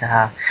to read to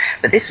her.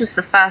 But this was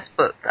the first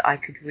book that I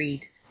could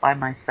read by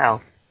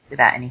myself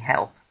without any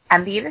help.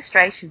 And the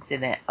illustrations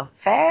in it are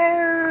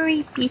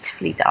very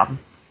beautifully done.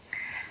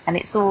 And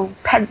it's all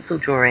pencil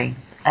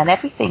drawings, and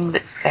everything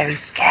looks very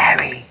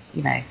scary,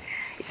 you know.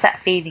 It's that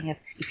feeling of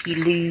if you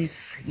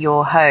lose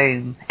your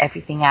home,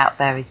 everything out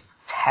there is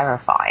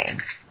terrifying.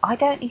 I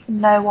don't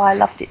even know why I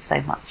loved it so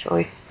much,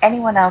 or if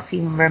anyone else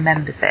even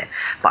remembers it,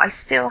 but I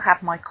still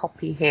have my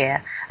copy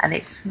here, and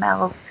it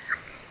smells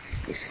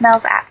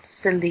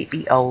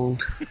absolutely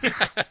old.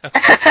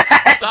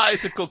 That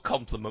is a good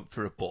compliment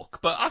for a book,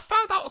 but I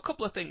found out a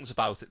couple of things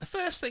about it. The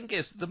first thing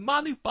is the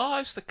man who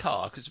buys the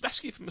car, because it's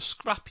rescued from a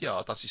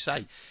scrapyard, as you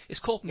say, is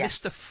called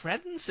Mr.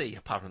 Frenzy,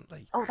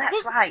 apparently. Oh,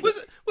 that's right.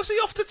 Was he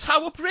off to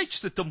Tower Bridge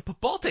to dump a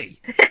body?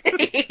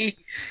 He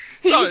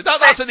Sorry, was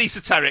that's an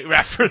esoteric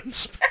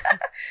reference.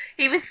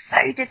 He was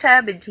so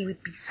determined he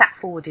would be sat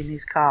forward in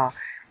his car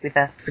with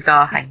a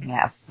cigar hanging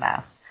out of his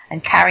mouth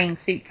and carrying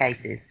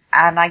suitcases.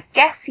 And I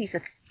guess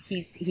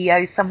he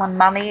owes someone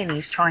money and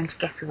he's trying to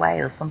get away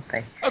or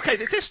something. Okay,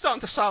 this is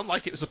starting to sound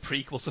like it was a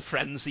prequel to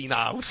Frenzy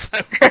now, so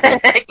that's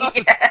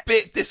a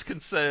bit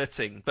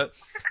disconcerting. But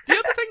the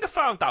other thing I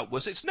found out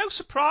was it's no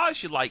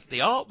surprise you like the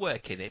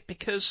artwork in it,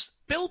 because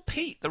Bill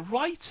Peet, the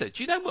writer,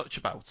 do you know much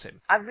about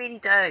him? I really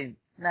don't.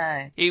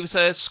 No. He was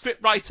a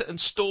scriptwriter and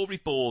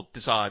storyboard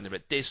designer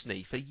at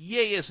Disney for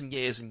years and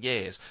years and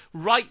years,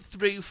 right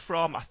through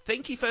from, I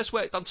think he first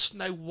worked on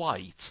Snow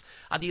White,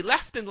 and he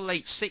left in the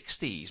late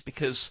 60s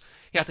because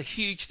he had a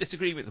huge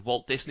disagreement with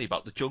Walt Disney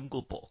about the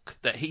Jungle Book,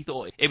 that he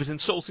thought it was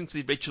insulting to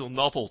the original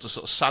novel to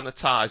sort of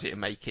sanitize it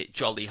and make it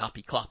jolly,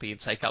 happy, clappy and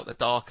take out the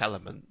dark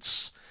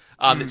elements.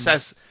 And it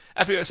says,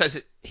 everyone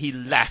says he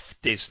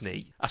left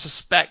Disney. I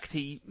suspect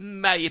he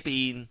may have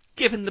been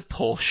given the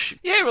push.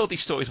 You hear all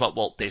these stories about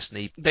Walt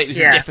Disney, that he was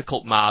a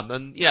difficult man,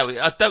 and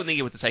I don't think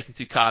he would have taken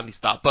too kindly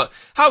to that. But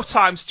how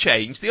times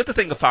change. The other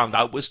thing I found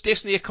out was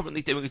Disney are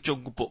currently doing a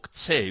Jungle Book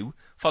 2,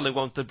 following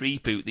on the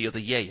reboot the other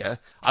year,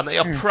 and they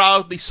are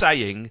proudly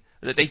saying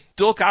that they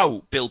dug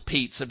out Bill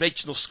Pete's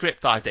original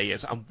script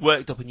ideas and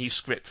worked up a new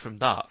script from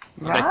that.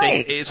 And I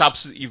think it is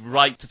absolutely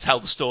right to tell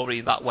the story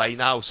in that way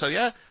now. So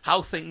yeah,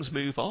 how things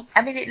move on.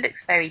 I mean, it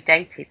looks very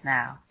dated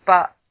now,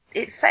 but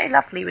it's so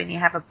lovely when you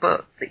have a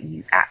book that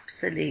you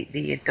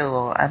absolutely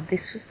adore, and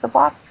this was the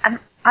one. And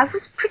I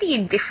was pretty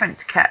indifferent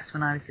to cats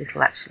when I was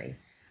little, actually.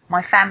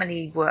 My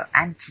family were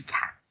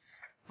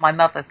anti-cats. My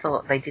mother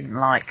thought they didn't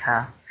like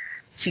her.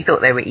 She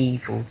thought they were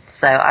evil.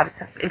 So I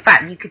was, in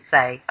fact, you could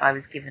say I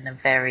was given a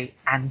very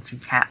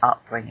anti-cat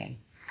upbringing.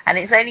 And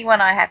it's only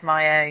when I had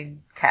my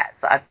own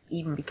cats that I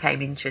even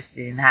became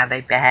interested in how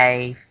they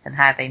behave and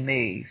how they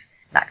move,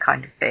 that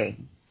kind of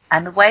thing.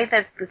 And the way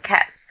that the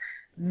cats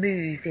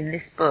move in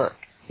this book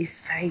is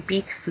very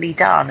beautifully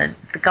done, and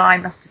the guy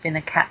must have been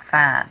a cat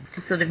fan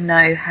to sort of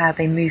know how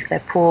they move their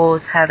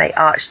paws, how they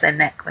arch their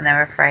neck when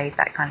they're afraid,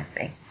 that kind of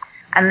thing.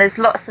 And there's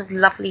lots of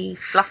lovely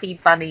fluffy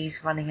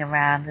bunnies running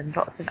around and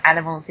lots of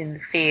animals in the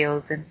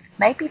fields, and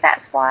maybe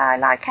that's why I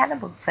like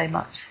animals so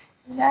much.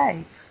 Who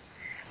knows?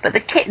 But the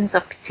kittens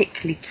are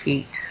particularly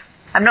cute.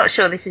 I'm not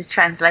sure this is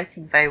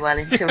translating very well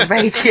into a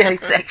radio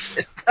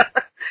section,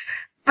 but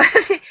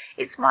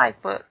it's my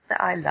book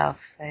that I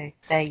love, so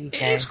there you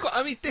go.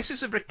 I mean, this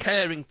is a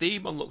recurring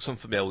theme on Looks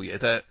Unfamiliar,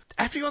 that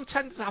everyone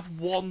tends to have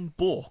one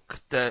book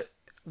that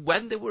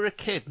when they were a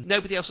kid,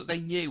 nobody else that they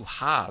knew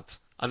had,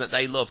 and that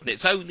they loved. And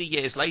it's only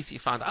years later you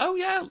find out, oh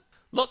yeah,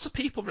 lots of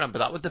people remember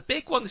that. But the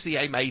big one is the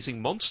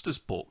Amazing Monsters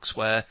books,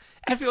 where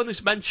everyone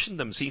who's mentioned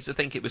them seems to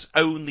think it was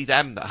only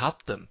them that had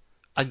them.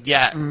 And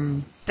yet,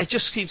 they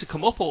just seem to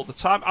come up all the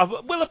time.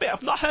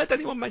 I've not heard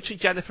anyone mention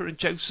Jennifer and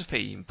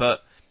Josephine,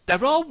 but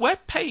there are web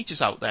pages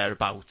out there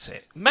about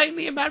it,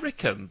 mainly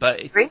American,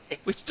 but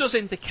which does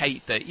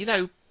indicate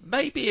that,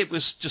 maybe it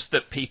was just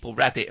that people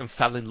read it and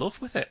fell in love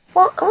with it.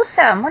 Well,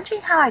 also, I'm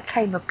wondering how I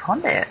came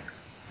upon it.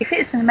 If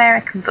it's an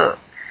American book,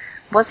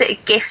 was it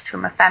a gift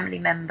from a family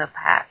member,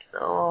 perhaps,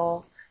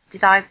 or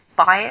did I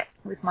buy it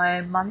with my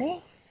own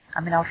money?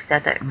 I mean, obviously, I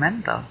don't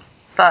remember.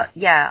 But,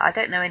 yeah, I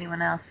don't know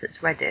anyone else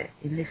that's read it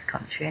in this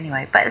country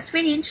anyway. But it's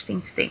really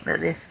interesting to think that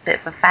there's a bit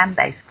of a fan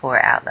base for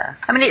it out there.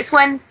 I mean, it's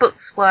when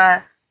books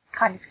were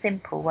kind of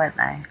simple, weren't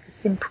they? A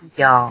simple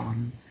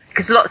yarn.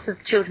 Because lots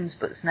of children's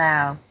books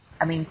now,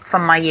 I mean,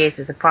 from my years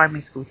as a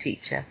primary school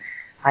teacher,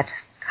 I'd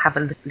have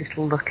a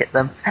little look at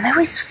them. And they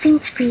always seem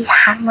to be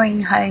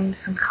hammering home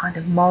some kind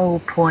of moral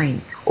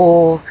point,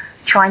 or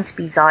trying to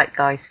be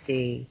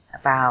zeitgeisty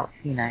about,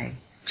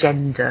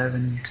 gender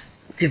and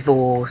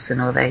divorce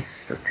and all those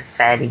sort of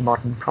fairly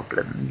modern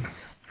problems.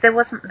 There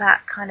wasn't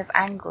that kind of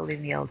angle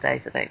in the old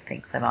days, I don't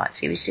think so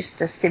much. It was just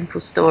a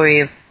simple story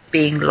of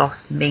being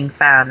lost and being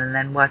found and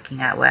then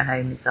working out where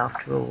home is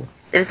after all.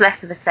 There was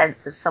less of a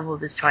sense of someone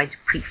was trying to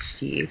preach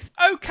to you.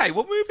 Okay,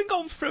 well, moving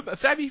on from a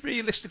very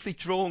realistically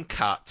drawn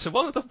cat to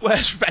one of the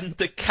worst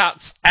rendered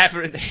cats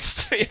ever in the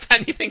history of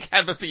anything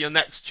ever for your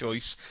next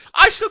choice.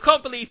 I still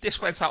can't believe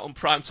this went out on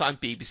primetime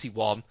BBC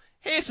One.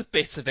 Here's a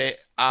bit of it,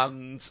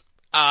 and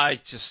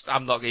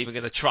I'm not even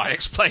going to try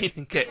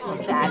explaining it.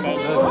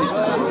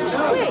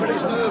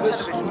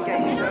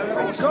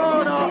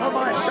 Gone out of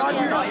my son,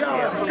 you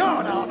shower!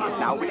 Gone out!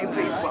 Now will you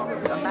please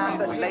welcome the man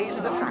that lays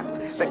the traps,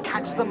 that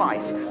catch the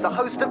mice, the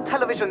host of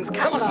television's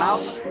Cat and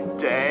Mouse,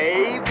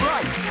 Dave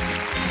Wright.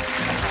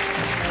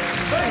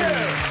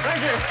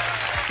 Thank you.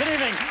 Good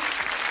evening.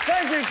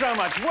 Thank you so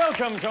much.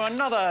 Welcome to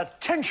another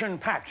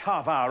tension-packed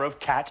half hour of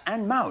Cat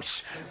and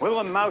Mouse.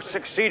 Will the mouse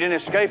succeed in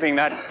escaping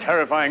that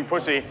terrifying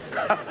pussy?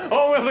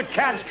 Or will the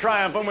cat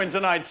triumph and win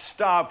tonight's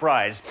star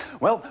prize?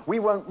 Well, we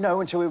won't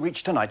know until we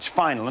reach tonight's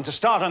final. And to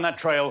start on that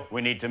trail,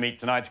 we need to meet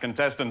tonight's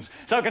contestants.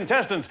 So,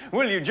 contestants,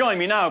 will you join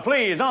me now,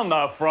 please, on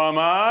the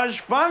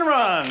Fromage Fun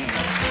Run?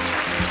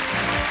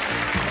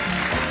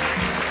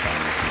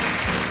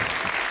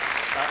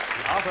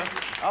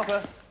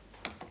 Arthur.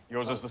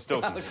 Yours is the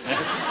Stilton.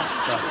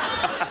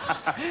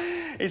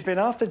 He's been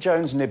after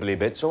Joan's nibbly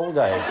bits all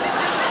day.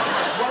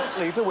 Just won't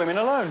leave the women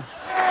alone.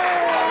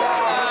 That's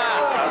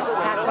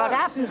what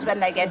happens when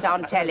they get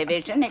on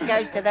television. It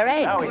goes to their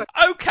head.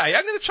 Okay,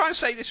 I'm going to try and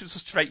say this with a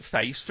straight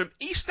face. From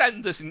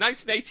EastEnders in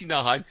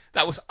 1989,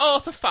 that was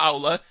Arthur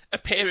Fowler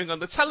appearing on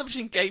the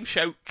television game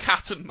show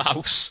Cat and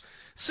Mouse.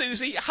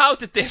 Susie, how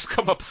did this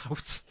come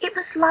about? It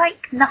was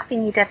like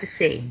nothing you'd ever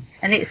seen,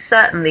 and it's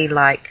certainly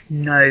like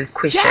no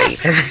quiz show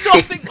Yes, you've ever seen.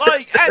 nothing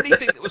like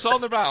anything that was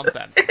on around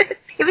then.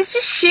 It was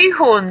just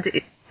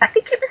shoehorned. I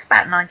think it was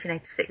about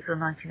 1986 or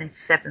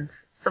 1987,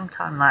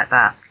 sometime like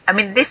that. I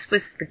mean, this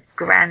was the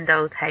grand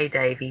old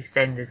heyday of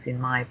EastEnders,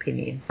 in my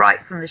opinion.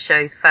 Right from the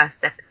show's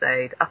first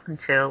episode up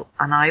until,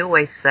 and I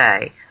always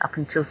say, up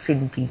until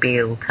Cindy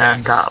Beale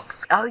turned up.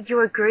 Oh,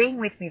 you're agreeing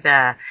with me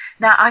there.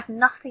 Now, I've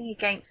nothing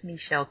against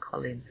Michelle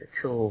Collins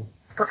at all.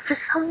 But for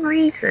some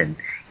reason,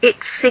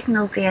 it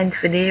signalled the end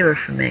of an era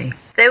for me.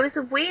 There was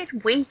a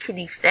weird week in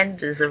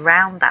EastEnders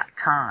around that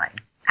time.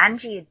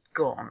 Angie had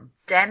gone,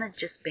 Den had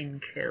just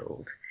been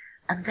killed,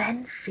 and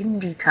then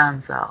Cindy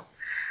turns up.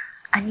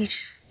 And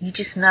you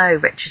just know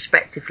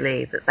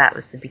retrospectively that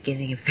was the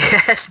beginning of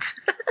the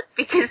end.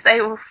 Because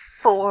they were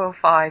 4 or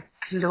 5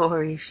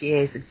 glorious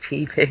years of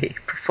TV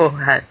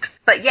beforehand.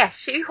 But yes,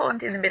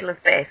 shoehorned in the middle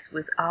of this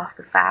was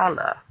Arthur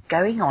Fowler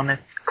going on a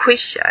quiz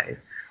show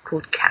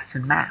called Cat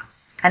and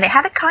Mouse. And it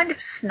had a kind of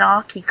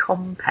snarky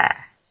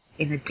compere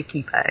in a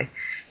dicky bow.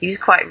 He was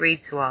quite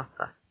rude to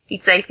Arthur.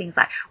 He'd say things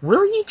like,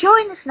 "Will you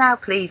join us now,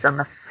 please, on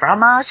the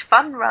Fromage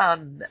Fun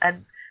Run?"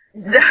 And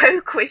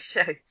no quiz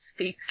show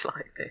speaks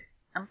like this.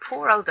 And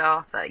poor old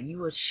Arthur, you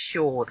were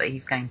sure that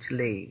he's going to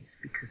lose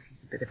because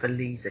he's a bit of a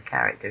loser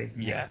character, isn't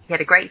he? Yeah. He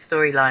had a great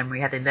storyline where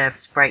he had a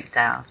nervous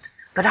breakdown.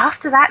 But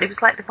after that, it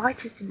was like the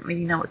writers didn't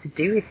really know what to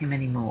do with him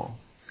anymore.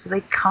 So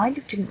they kind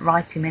of didn't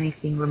write him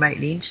anything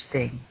remotely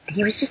interesting.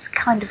 He was just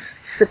kind of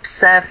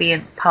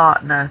subservient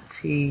partner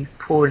to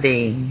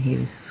Pauline. He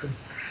was sort of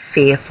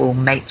fearful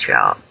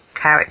matriarch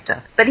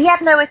character. But he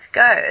had nowhere to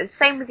go.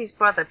 Same with his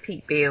brother,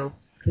 Pete Beale.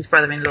 His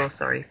brother-in-law,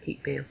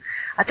 Pete Beale.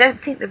 I don't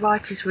think the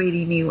writers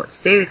really knew what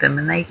to do with them,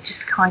 and they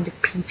just kind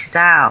of petered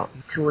out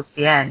towards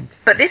the end.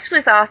 But this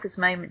was Arthur's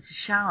moment to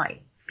shine,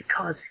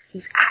 because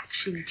he's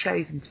actually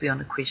chosen to be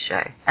on a quiz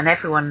show, and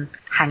everyone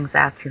hangs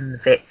out in the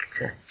Vic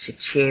to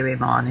cheer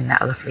him on in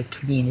that lovely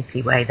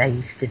community way they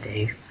used to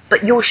do.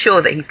 But you're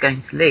sure that he's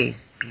going to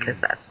lose, because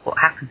that's what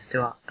happens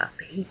to Arthur.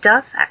 But he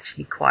does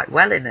actually quite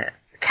well in it.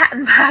 The Cat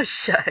and Mouse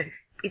show,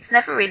 it's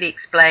never really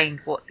explained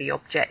what the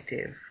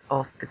objective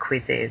of the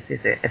quiz is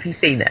it? Have you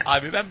seen it? I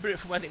remember it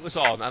from when it was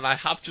on, and I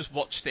have just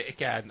watched it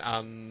again,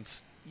 and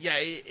yeah,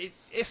 it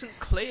isn't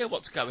clear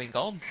what's going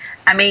on.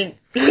 I mean,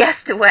 he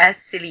has to wear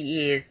silly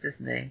ears,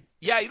 doesn't he?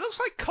 Yeah, he looks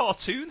like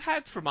Cartoon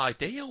Head from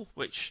Ideal,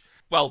 which,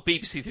 well,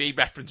 BBC Three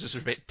references are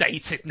a bit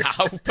dated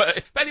now, but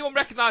if anyone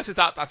recognises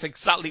that, that's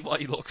exactly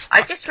what he looks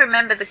like. I just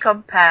remember the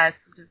compare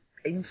sort of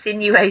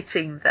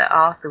insinuating that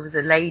Arthur was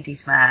a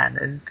ladies' man,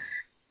 and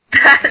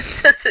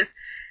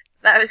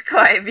that was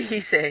quite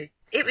amusing.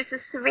 It was a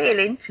surreal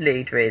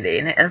interlude, really,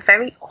 and a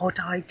very odd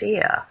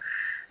idea.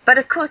 But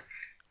of course,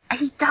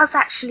 he does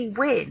actually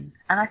win,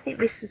 and I think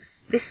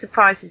this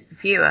surprises the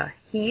viewer.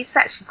 He is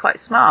actually quite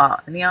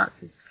smart, and he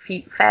answers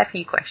a fair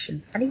few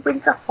questions, and he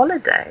wins a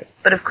holiday.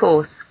 But of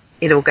course,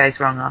 it all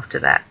goes wrong after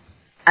that.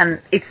 And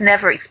it's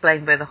never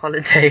explained where the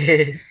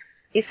holiday is.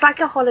 It's like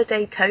a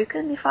holiday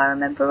token, if I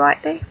remember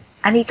rightly.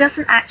 And he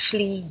doesn't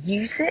actually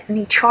use it, and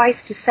he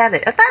tries to sell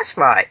it. Oh, that's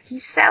right, he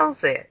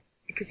sells it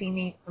because he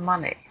needs the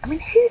money. I mean,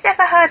 who's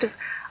ever heard of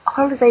a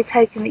holiday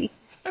token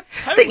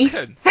that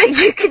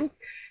you can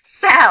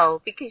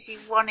sell because you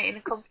won it in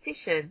a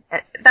competition?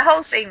 The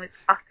whole thing was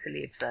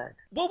utterly absurd.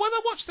 Well, when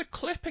I watched the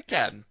clip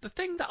again, the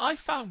thing that I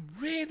found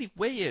really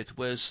weird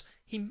was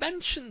he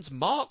mentions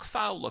Mark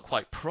Fowler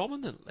quite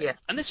prominently. Yeah.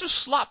 And this was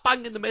slap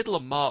bang in the middle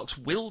of Mark's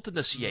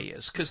wilderness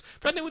years, because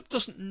for anyone who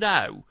doesn't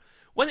know,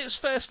 when it was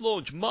first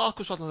launched, Mark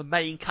was one of the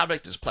main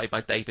characters played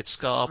by David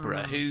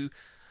Scarborough, who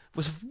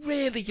was a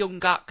really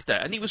young actor,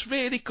 and he was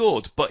really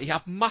good, but he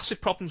had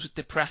massive problems with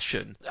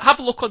depression. Have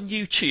a look on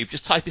YouTube,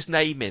 just type his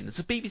name in. There's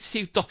a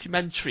BBC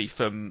documentary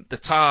from the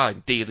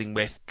time dealing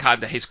with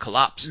kind of his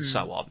collapse and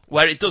so on,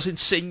 where it does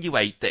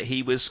insinuate that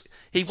he was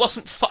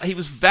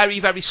very,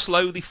 very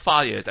slowly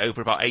fired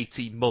over about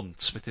 18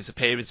 months, with his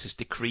appearances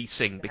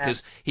decreasing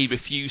because he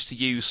refused to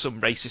use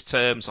some racist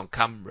terms on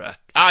camera.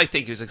 I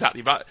think he was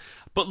exactly right.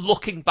 But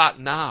looking back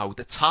now,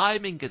 the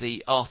timing of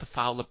the Arthur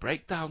Fowler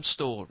breakdown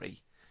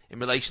story in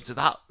relation to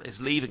that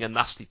is leaving a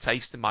nasty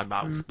taste in my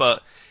mouth.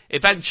 But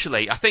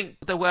eventually, I think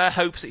there were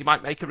hopes that he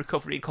might make a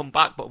recovery and come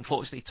back, but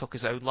unfortunately he took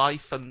his own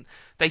life, and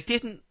they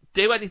didn't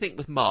do anything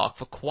with Mark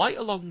for quite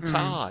a long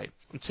time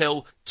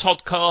until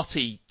Todd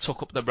Carty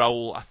took up the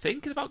role, I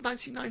think in about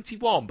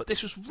 1991, but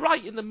this was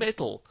right in the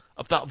middle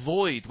of that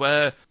void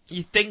where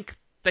you think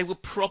they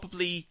would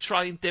probably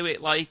try and do it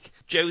like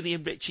Joni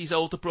and Richie's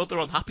older brother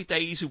on Happy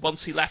Days, who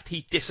once he left,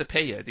 he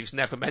disappeared. He was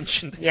never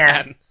mentioned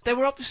again. They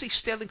were obviously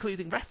still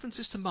including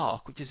references to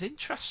Mark, which is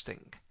interesting.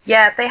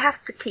 Yeah, they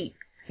have to keep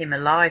him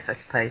alive, I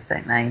suppose,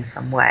 don't they, in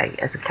some way,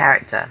 as a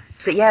character.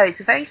 But yeah,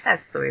 it's a very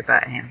sad story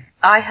about him.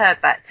 I heard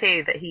that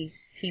too, that he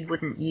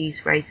wouldn't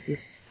use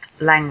racist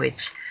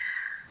language.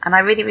 And I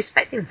really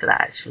respect him for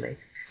that, actually.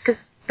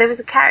 Because there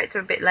was a character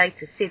a bit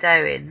later, Sid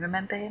Owen,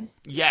 remember him?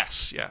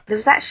 Yes, yeah. There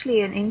was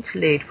actually an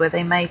interlude where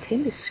they made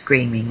him the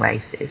screaming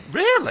racist.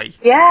 Really?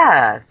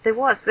 Yeah, there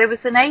was. There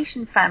was an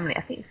Asian family,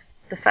 I think it's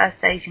the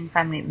first Asian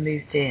family that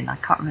moved in, I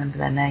can't remember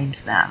their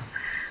names now.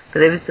 But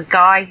there was the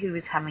guy who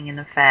was having an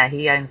affair,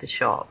 he owned the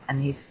shop,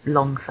 and his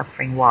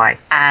long-suffering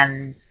wife.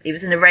 And it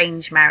was an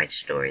arranged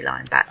marriage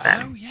storyline back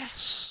then. Oh,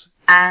 yes.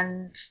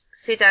 And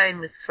Sid Owen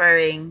was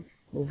throwing,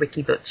 well,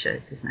 Ricky Butcher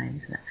is his name,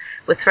 isn't it?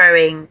 Were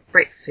throwing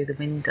bricks through the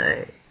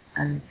window.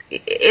 And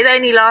it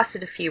only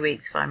lasted a few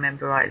weeks, if I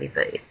remember rightly.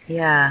 But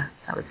yeah,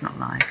 that was not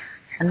nice.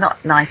 And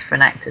not nice for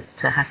an actor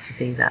to have to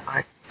do that.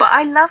 But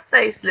I love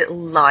those little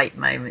light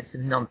moments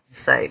of nonsense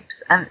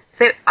soaps. And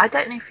I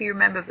don't know if you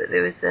remember, but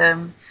there was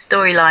a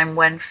storyline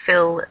when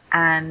Phil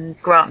and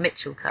Grant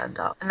Mitchell turned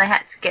up, and they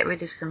had to get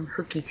rid of some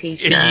hooky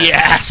t-shirts.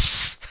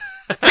 Yes!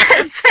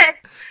 That said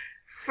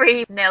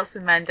free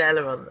Nelson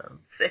Mandela on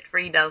them. Said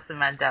free Nelson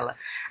Mandela.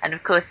 And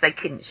of course they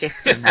couldn't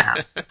shift them now.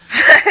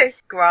 So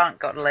Grant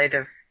got a load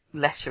of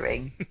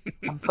lettering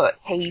and put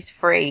 "he's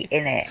free"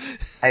 in it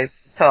over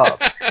the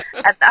top.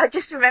 And I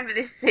just remember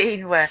this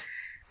scene where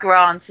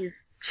Grant is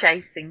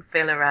chasing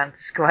Phil around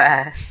the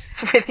square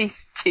with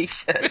his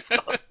t-shirts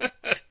on.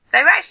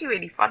 They were actually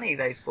really funny,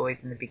 those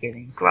boys, in the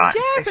beginning. Grant,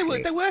 yeah,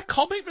 especially. they were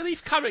comic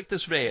relief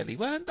characters, really,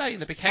 weren't they?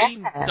 And they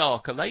became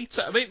darker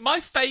later. I mean,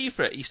 my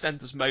favourite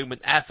EastEnders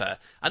moment ever,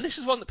 and this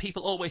is one that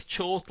people always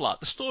chortle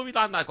at, the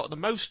storyline that I got the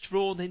most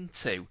drawn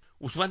into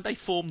was when they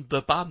formed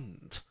the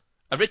band.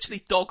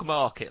 Originally Dog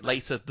Market,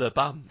 later the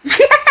band.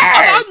 Yes!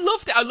 And I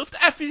loved it. I loved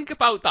everything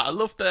about that. I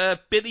loved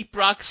the Billy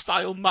Bragg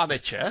style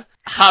manager,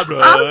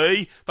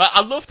 Harry. But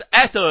I loved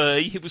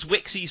Eddie, who was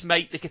Wixie's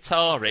mate, the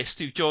guitarist,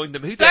 who joined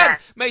them, who then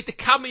made the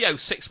cameo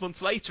 6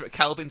 months later at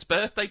Kelvin's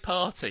birthday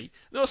party.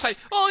 And they all say,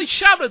 "Oh,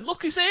 Sharon,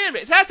 look who's here,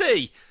 it's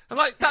Eddie." And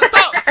like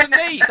that to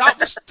me, that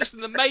was just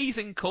an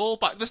amazing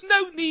callback. There's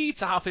no need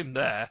to have him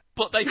there,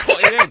 but they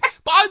put him in.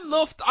 But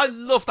I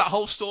loved that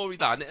whole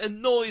storyline. It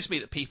annoys me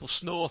that people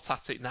snort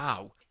at it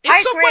now. In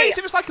some ways,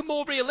 it was like a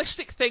more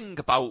realistic thing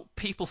about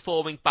people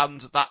forming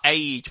bands at that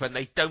age when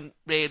they don't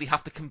really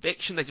have the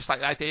conviction. They just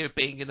like the idea of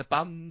being in a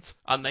band,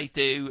 and they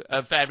do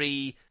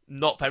a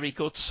not very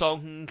good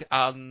song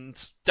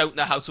and don't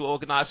know how to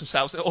organise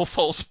themselves. It all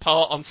falls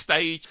apart on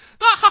stage.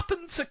 That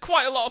happened to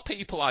quite a lot of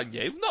people I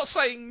knew. Not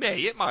saying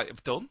me, it might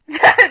have done.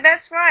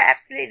 That's right,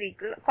 absolutely.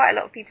 Quite a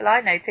lot of people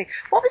I know too.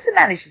 What was the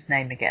manager's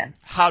name again?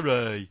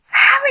 Harry.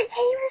 Harry,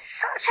 he was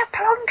such a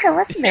plonker,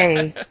 wasn't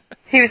he?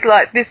 He was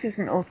like, "This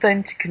isn't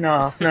authentic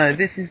enough. No,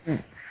 this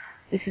isn't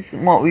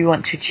what we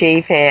want to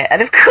achieve here."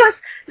 And of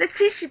course,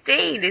 Letitia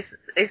Dean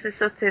is a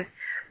sort of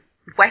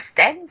West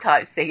End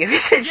type singer,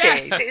 isn't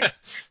she?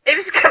 It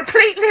was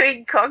completely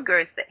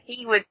incongruous that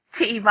he would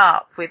team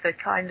up with a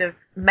kind of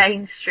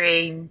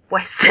mainstream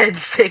West End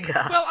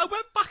singer. Well, I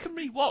went back and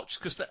rewatched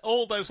because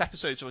all those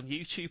episodes are on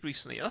YouTube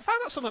recently, and I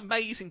found out some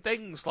amazing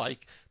things.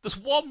 Like, there's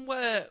one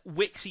where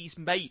Wixie's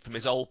mate from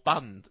his old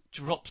band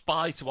drops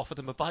by to offer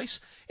them advice.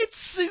 It's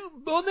Sue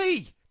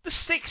Money, the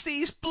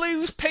 60s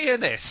blues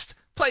pianist,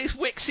 plays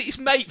Wixie's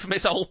mate from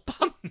his old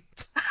band.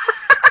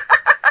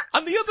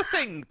 And the other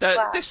thing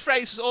that this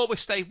phrase has always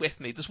stayed with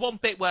me, there's one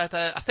bit where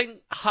I think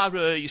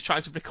Harry is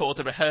trying to record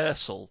a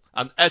rehearsal,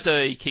 and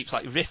Eddie keeps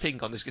like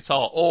riffing on his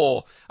guitar,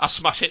 or as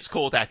Smash Hits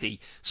called Eddie,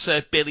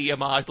 Sir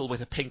Billiam Idol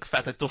with a pink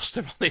feather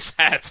duster on his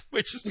head,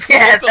 which is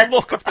the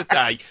look of the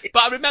day.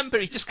 But I remember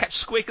he just kept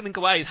squiggling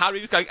away, and Harry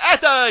was going,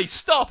 "Eddie,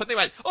 stop!" And they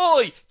went,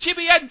 "Oi,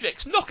 Jimi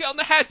Hendrix, knock it on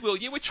the head, will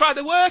you? We're trying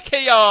to work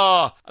here."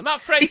 And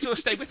that phrase will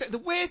stay with it. The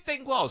weird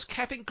thing was,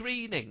 Kevin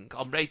Greening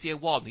on Radio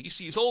 1, who used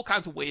to use all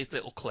kinds of weird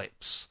little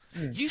clips,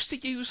 used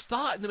to use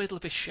that in the middle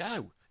of his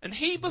show. And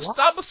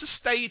that must have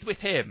stayed with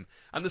him.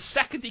 And the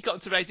second he got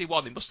into Radio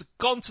 1, he must have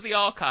gone to the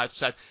archives and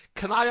said,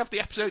 "Can I have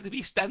the episode of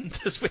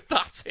EastEnders with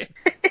that in?"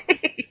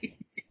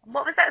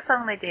 What was that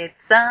song they did?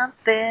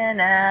 Something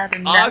out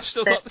of nothing. I've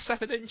still got the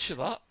 7-inch of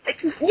that.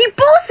 You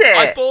bought it?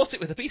 I bought it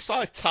with a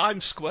B-side,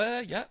 Times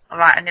Square, yeah.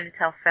 Alright, I'm going to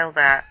tell Phil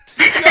that.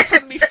 You're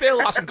telling me Phil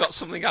hasn't got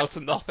something out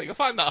of nothing. I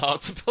find that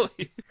hard to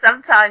believe.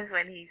 Sometimes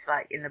when he's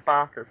like in the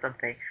bath or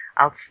something,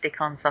 I'll stick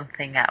on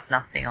something out of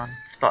nothing on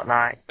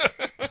Spotlight.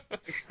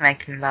 Just to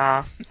make him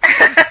laugh.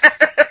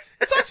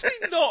 It's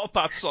actually not a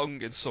bad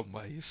song in some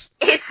ways.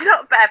 It's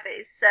not bad, but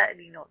it's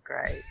certainly not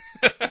great.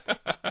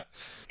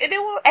 It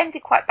all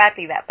ended quite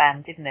badly, that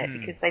band, didn't it?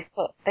 Because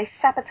they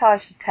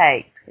sabotaged the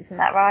tape. Isn't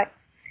that right?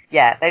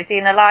 Yeah, they were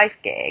doing a live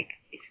gig.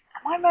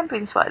 Am I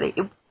remembering this rightly?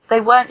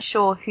 They weren't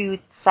sure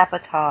who'd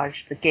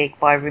sabotaged the gig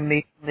by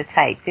removing the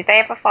tape. Did they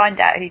ever find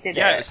out who did it?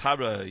 Yeah, it was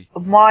Harry.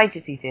 And why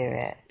did he do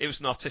it? It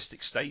was an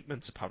artistic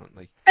statement,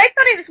 apparently. They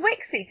thought it was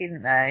Wixie,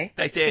 didn't they?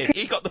 They did.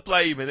 He got the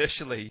blame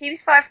initially. He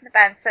was fired from the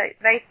band, so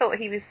they thought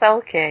he was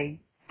sulking.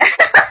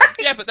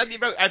 Yeah, but then he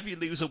wrote Every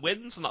Loser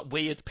Wins on that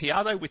weird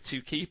piano with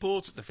 2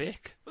 keyboards at the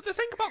Vic. But the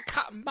thing about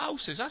Cat and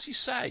Mouse is, as you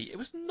say, it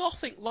was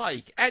nothing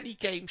like any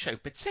game show,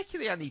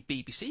 particularly any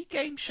BBC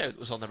game show that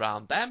was on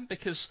around then,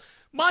 because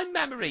my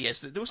memory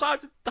is that there was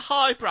either the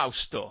highbrow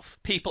stuff,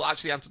 people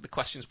actually answered the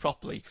questions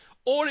properly,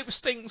 or it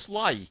was things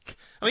like,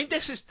 I mean,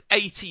 this is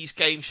 80s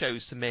game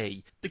shows to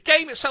me. The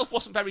game itself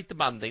wasn't very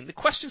demanding, the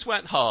questions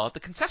weren't hard, the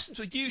contestants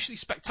were usually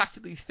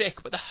spectacularly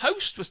thick, but the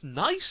host was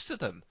nice to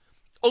them.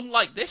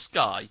 Unlike this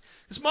guy,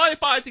 because my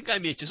abiding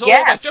image is all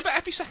about, do you remember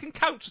Every Second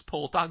Counts with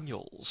Paul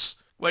Daniels?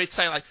 Where he'd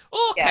say like,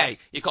 "Okay,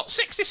 you've got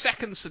 60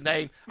 seconds to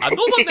name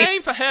another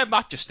name for Her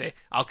Majesty.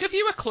 I'll give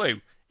you a clue.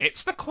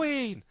 It's the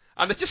Queen."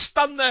 And they just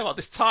stand there while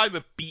this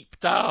timer beep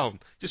down,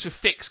 just with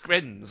fixed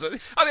grins. And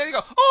then they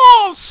go,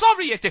 "Oh, I'm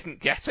sorry you didn't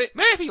get it.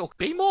 Maybe you'll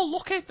be more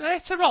lucky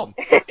later on."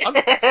 But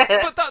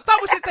that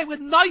was it. They were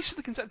nice to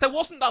the consent. There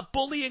wasn't that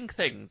bullying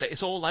thing that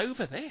is all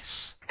over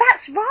this.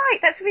 That's right.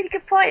 That's a really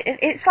good point.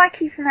 It's like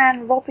he's an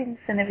Anne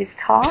Robinson of his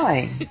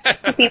time.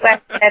 He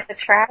wears leather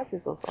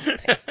trousers or something.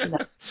 You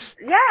know?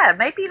 Yeah,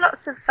 maybe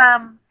lots of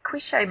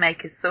quiz show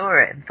makers saw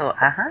it and thought,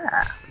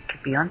 aha, we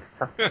could be onto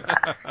something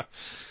like that.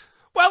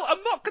 Well,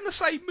 I'm not going to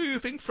say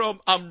moving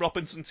from Anne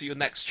Robinson to your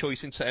next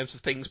choice in terms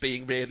of things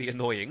being really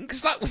annoying,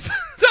 because that would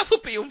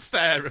be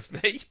unfair of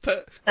me.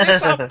 But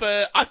this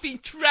advert, I've been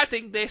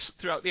dreading this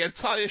throughout the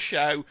entire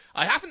show.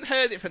 I haven't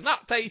heard it from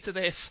that day to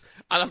this,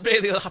 and I'm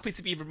really happy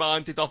to be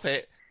reminded of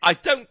it. I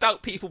don't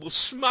doubt people will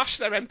smash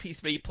their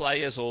MP3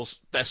 players or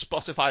their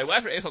Spotify,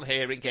 whatever it is, on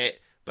hearing it.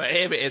 But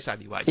here it is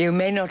anyway. You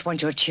may not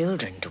want your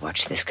children to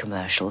watch this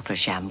commercial for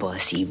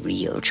Chamboisi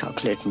Real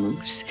Chocolate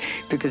Mousse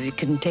because it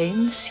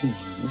contains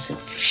scenes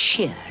of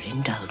sheer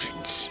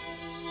indulgence.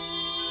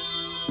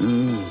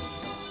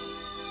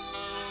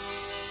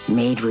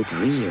 Made with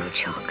real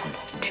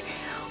chocolate,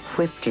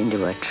 whipped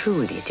into a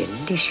truly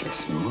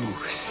delicious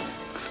mousse.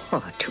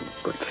 Far too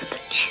good for the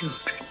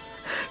children.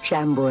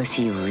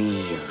 Chamboisi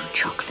Real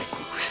Chocolate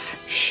Mousse.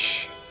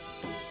 Shh.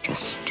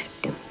 Just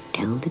don't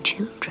tell the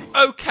children.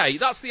 Okay,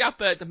 that's the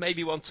advert that made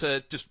me want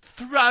to just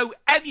throw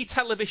any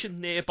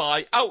television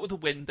nearby out of the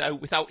window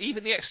without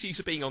even the excuse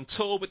of being on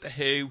tour with The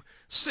Who.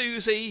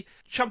 Susie,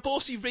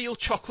 Chamboisi Real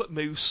Chocolate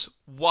Mousse,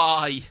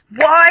 why?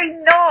 Why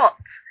not?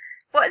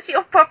 What's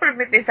your problem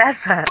with this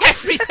advert?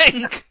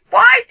 Everything!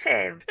 Why,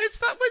 Tim? It's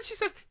that when she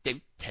says,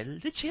 "Don't tell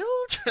the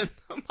children."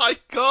 Oh my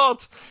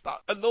God,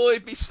 that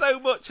annoyed me so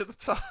much at the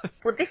time.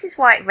 Well, this is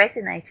why it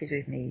resonated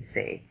with me, you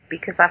see,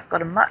 because I've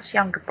got a much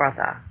younger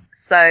brother.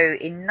 So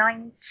in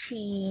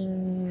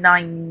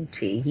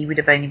 1990, he would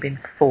have only been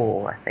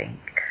 4, I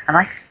think. And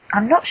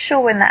I'm not sure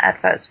when that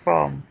advert's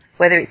from,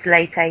 whether it's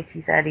late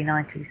 80s, early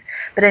 90s.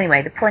 But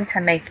anyway, the point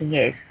I'm making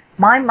is,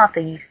 my mother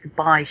used to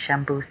buy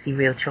Chamboisi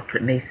Real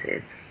Chocolate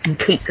Mousses and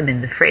keep them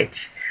in the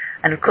fridge.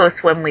 And of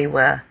course, when we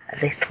were a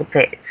little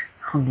bit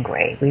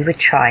hungry, we would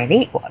try and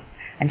eat one.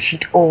 And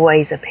she'd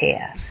always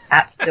appear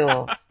at the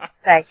door,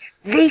 say,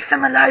 "Leave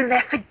them alone,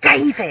 they're for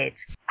David."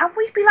 And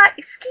we'd be like,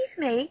 "Excuse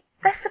me,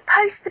 they're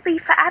supposed to be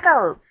for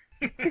adults."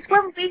 Because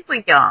when we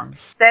were young,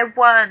 there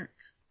weren't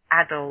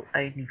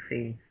adult-only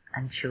foods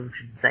and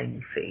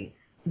children's-only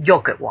foods.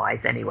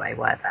 Yogurt-wise, anyway,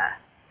 were there?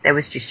 There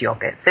was just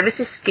yogurts. There was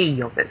just ski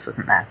yogurts,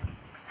 wasn't there?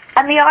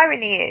 And the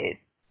irony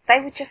is,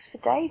 they were just for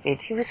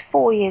David, who was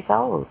 4 years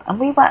old, and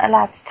we weren't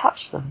allowed to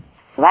touch them.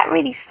 So that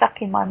really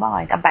stuck in my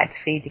mind. I'm back to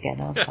food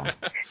again, aren't I?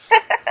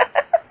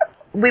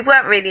 We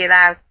weren't really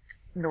allowed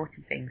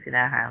naughty things in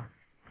our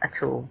house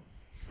at all.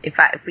 In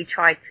fact, if we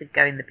tried to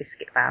go in the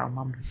biscuit barrel,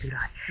 Mum would be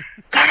like,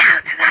 "Get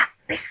out of that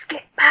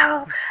biscuit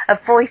barrel!" A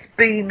voice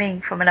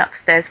booming from an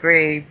upstairs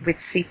room with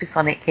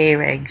supersonic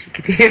hearing. She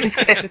could hear us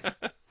go.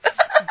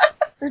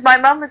 My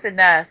mum was a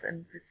nurse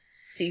and was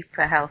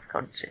super health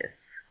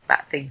conscious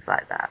about things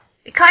like that.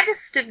 It kind of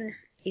stood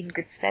us in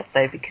good stead,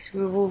 though, because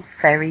we were all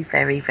very,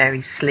 very,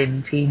 very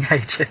slim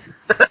teenagers.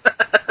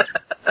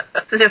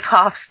 Sort of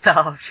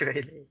half-starved,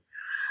 really.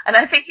 And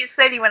I think it's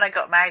only when I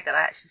got married that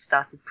I actually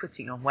started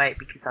putting on weight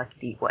because I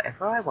could eat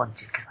whatever I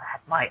wanted because I had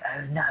my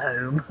own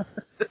home.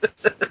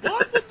 Well,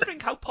 I'm wondering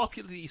how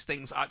popular these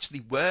things actually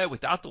were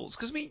with adults.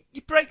 Because, I mean,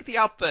 you break the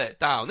advert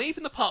down,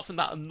 even apart from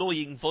that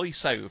annoying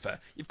voiceover,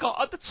 you've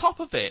got at the top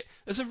of it,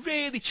 there's a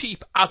really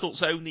cheap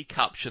adults-only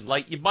caption,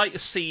 like you might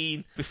have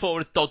seen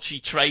before a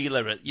dodgy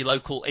trailer at your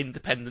local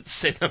independent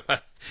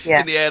cinema.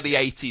 Yeah. In the early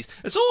 80s.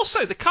 There's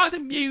also the kind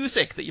of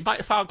music that you might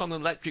have found on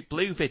an Electric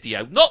Blue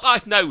video. Not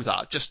that I know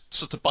that, just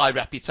sort of by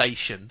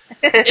reputation.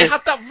 It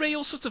had that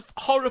real sort of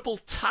horrible,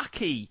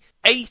 tacky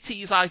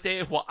 80s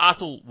idea of what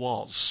adult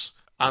was.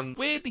 And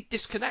weirdly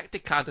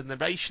disconnected kind of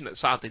narration that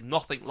sounded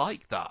nothing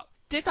like that.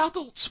 Did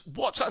adults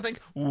watch that and think,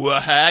 "Whoa,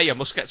 hey, I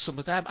must get some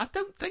of them"? I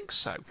don't think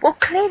so. Well,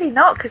 clearly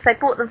not, because they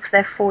bought them for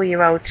their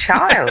 4-year-old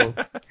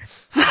child.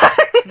 So,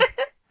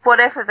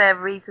 whatever their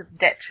reason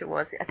d'etre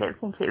was, I don't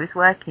think it was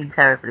working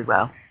terribly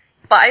well.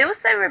 But I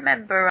also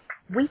remember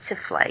Wheater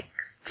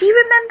Flakes. Do you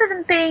remember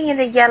them being in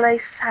a yellow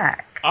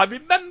sack? I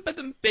remember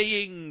them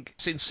being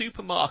in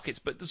supermarkets,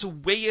 but there's a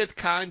weird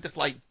kind of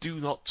like do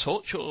not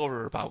touch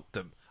aura about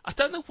them. I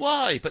don't know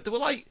why, but they were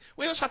like,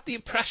 we always had the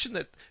impression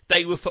that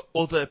they were for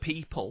other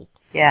people.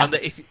 Yeah. And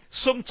that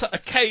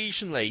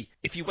occasionally,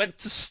 if you went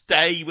to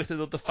stay with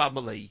another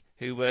family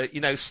who were,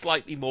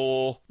 slightly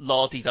more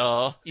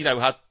la-di-da,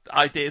 had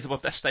ideas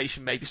above their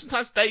station maybe,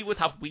 sometimes they would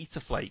have Wheater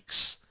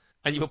Flakes.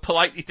 And you would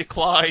politely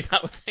decline.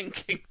 I was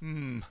thinking,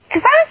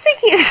 Because I was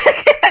thinking it was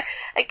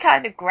a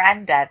kind of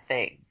granddad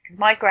thing. Because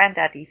my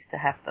granddad used to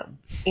have them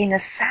in a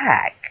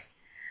sack.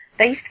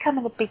 They used to come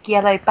in a big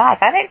yellow bag.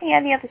 I don't think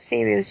any other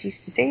cereals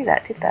used to do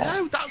that, did they?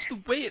 No, that's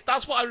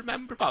what I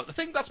remember about. I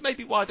think that's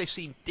maybe why they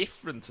seemed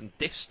different and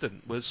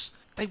distant was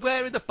They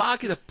were in a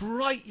bag, in a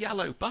bright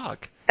yellow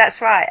bag.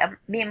 That's right.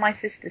 Me and my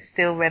sister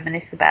still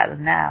reminisce about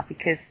them now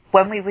because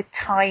when we were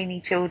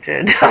tiny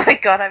children, oh my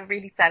God, I'm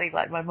really sounding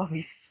like my mum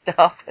used to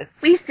starve us.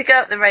 We used to go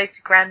up the road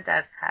to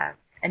Grandad's house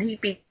and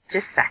he'd be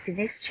just sat in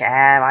his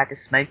chair, either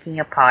smoking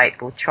a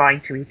pipe or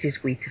trying to eat his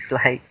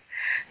Weetabix.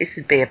 This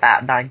would be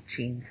about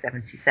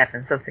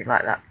 1977, something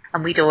like that.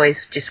 And we'd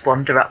always just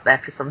wander up there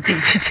for something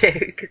to do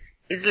because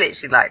it was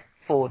literally like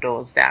 4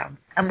 doors down.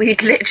 And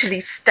we'd literally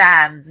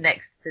stand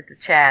next to the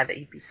chair that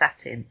he'd be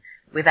sat in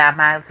with our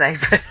mouths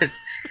open,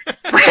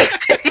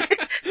 waiting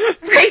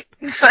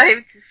for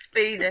him to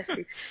spoon us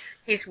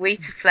his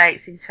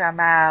Weetabix into our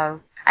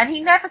mouths. And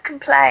he never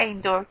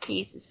complained or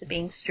accused us of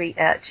being street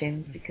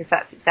urchins because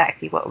that's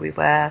exactly what we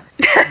were.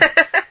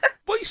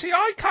 Well, you see,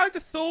 I kind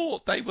of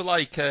thought they were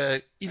like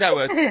a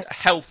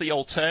healthy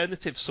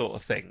alternative sort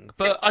of thing.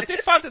 But I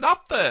did find an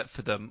advert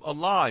for them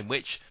online,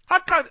 which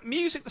had kind of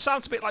music that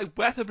sounds a bit like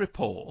Weather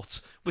Report,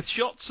 with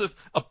shots of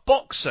a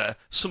boxer,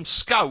 some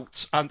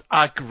scouts, and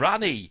our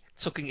granny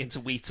tucking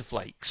into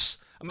Weetabix.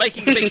 And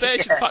making a big version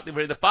of the fact they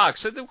were in the bag.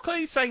 So they were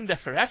clearly saying they're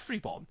for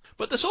everyone.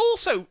 But there's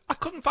also, I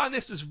couldn't find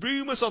this, there's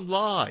rumours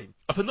online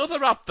of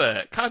another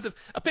advert, kind of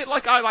a bit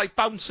like I Like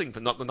Bouncing,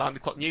 but not the 9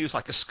 o'clock news,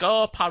 like a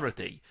Scar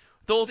parody.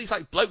 With all these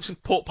like blokes in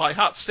pork pie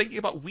hats singing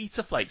about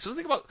Weetabix,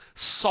 something about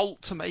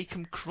salt to make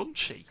them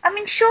crunchy. I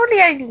mean,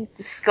 surely only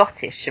the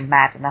Scottish are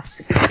mad enough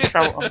to put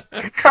salt on.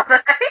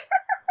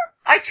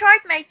 I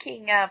tried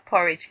making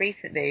porridge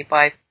recently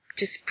by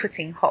just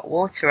putting hot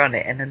water on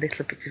it and a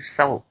little bit of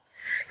salt.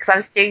 Because I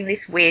was doing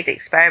this weird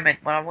experiment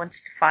when I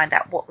wanted to find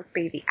out what would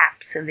be the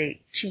absolute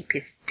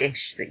cheapest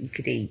dish that you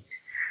could eat.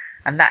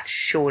 And that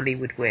surely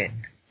would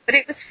win. But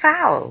it was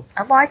foul.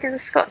 And why do the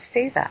Scots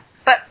do that?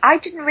 But I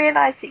didn't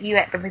realise that you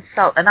ate them with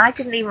salt. And I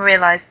didn't even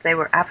realise they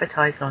were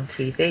advertised on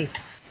TV.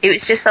 It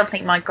was just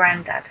something my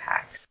granddad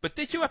had. But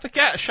did you ever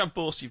get a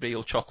Shamborsi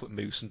real chocolate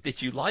mousse and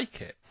did you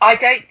like it? I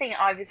don't think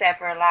I was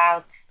ever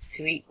allowed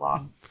to eat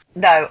one.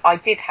 No, I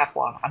did have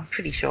one. I'm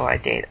pretty sure I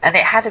did. And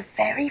it had a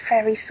very,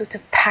 very sort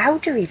of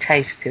powdery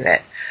taste to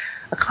it.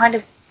 A kind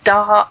of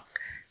dark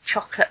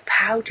chocolate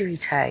powdery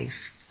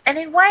taste. And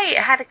in a way, it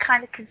had a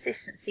kind of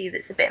consistency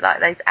that's a bit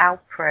like those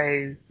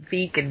Alpro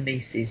vegan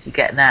mousses you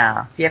get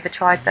now. Have you ever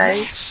tried those?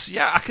 Yes,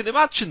 yeah, I can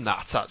imagine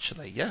that,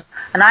 actually, yeah.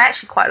 And I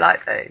actually quite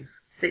like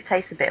those. So it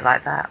tastes a bit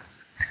like that.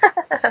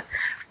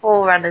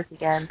 Forerunners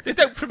again. They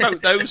don't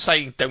promote those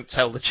saying don't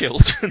tell the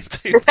children,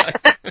 do they?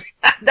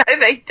 No,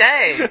 they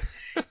don't.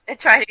 They're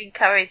trying to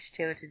encourage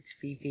children to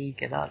be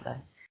vegan, aren't they?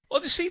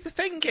 Well, you see, the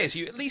thing is,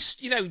 you at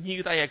least,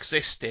 knew they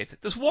existed.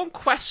 There's one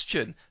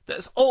question that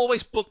has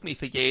always bugged me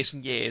for years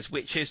and years,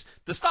 which is,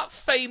 there's that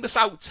famous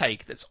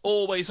outtake that's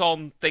always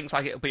on things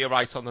like It'll Be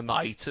Alright on the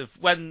Night, of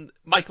when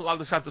Michael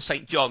Alexander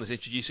St. John is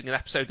introducing an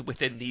episode of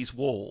Within These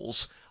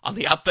Walls, and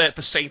the advert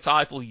for St.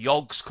 Ivel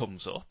Yogs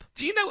comes up.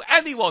 Do you know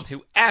anyone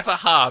who ever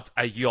had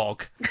a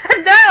yog?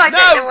 No, I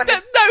don't know what it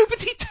is.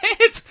 Nobody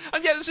did!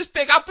 And yet there's this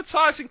big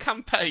advertising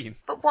campaign.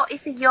 But what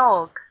is a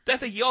yog? They're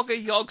the yoga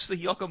the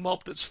yoga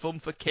mob that's fun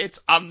for kids,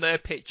 and their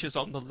pictures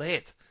on the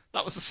lid.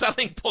 That was the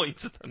selling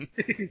point of them.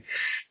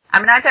 I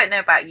mean, I don't know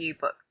about you,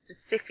 but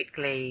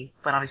specifically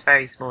when I was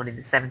very small in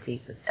the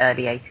 70s and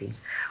early 80s,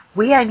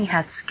 we only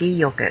had ski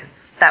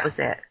yogurts. That was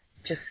it.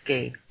 Just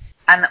ski.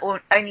 And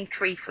only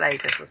 3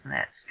 flavours, wasn't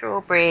it?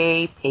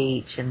 Strawberry,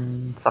 peach,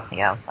 and something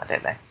else. I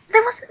don't know.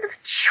 There wasn't the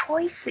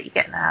choice that you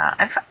get now.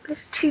 In fact,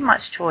 there's too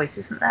much choice,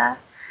 isn't there?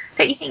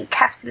 Don't you think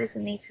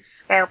capitalism needs to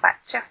scale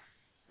back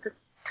just a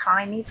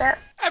tiny bit?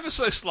 Ever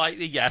so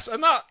slightly, yes.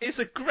 And that is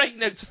a great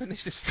note to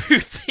finish this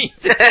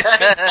food-themed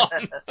edition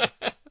on.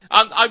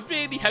 And I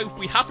really hope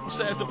we haven't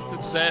served up the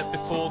dessert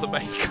before the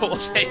main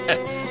course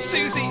here.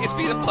 Susie, it's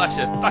been a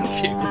pleasure.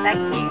 Thank you.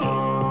 Thank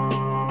you.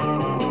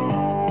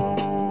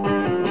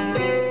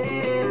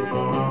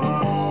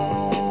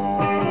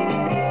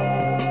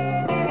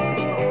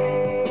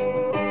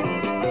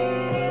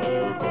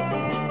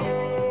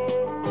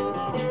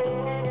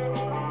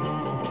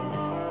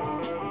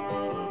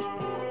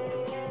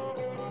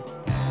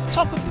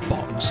 Top of the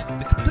Box,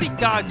 the complete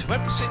guide to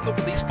every single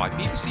release by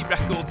BBC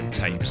Records and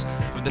Tapes,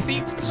 from the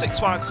theme to the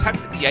Six Wives of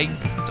Henry VIII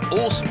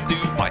to Awesome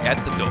Dude by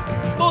Ed the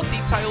Duck. More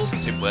details at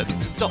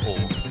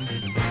timworthington.org.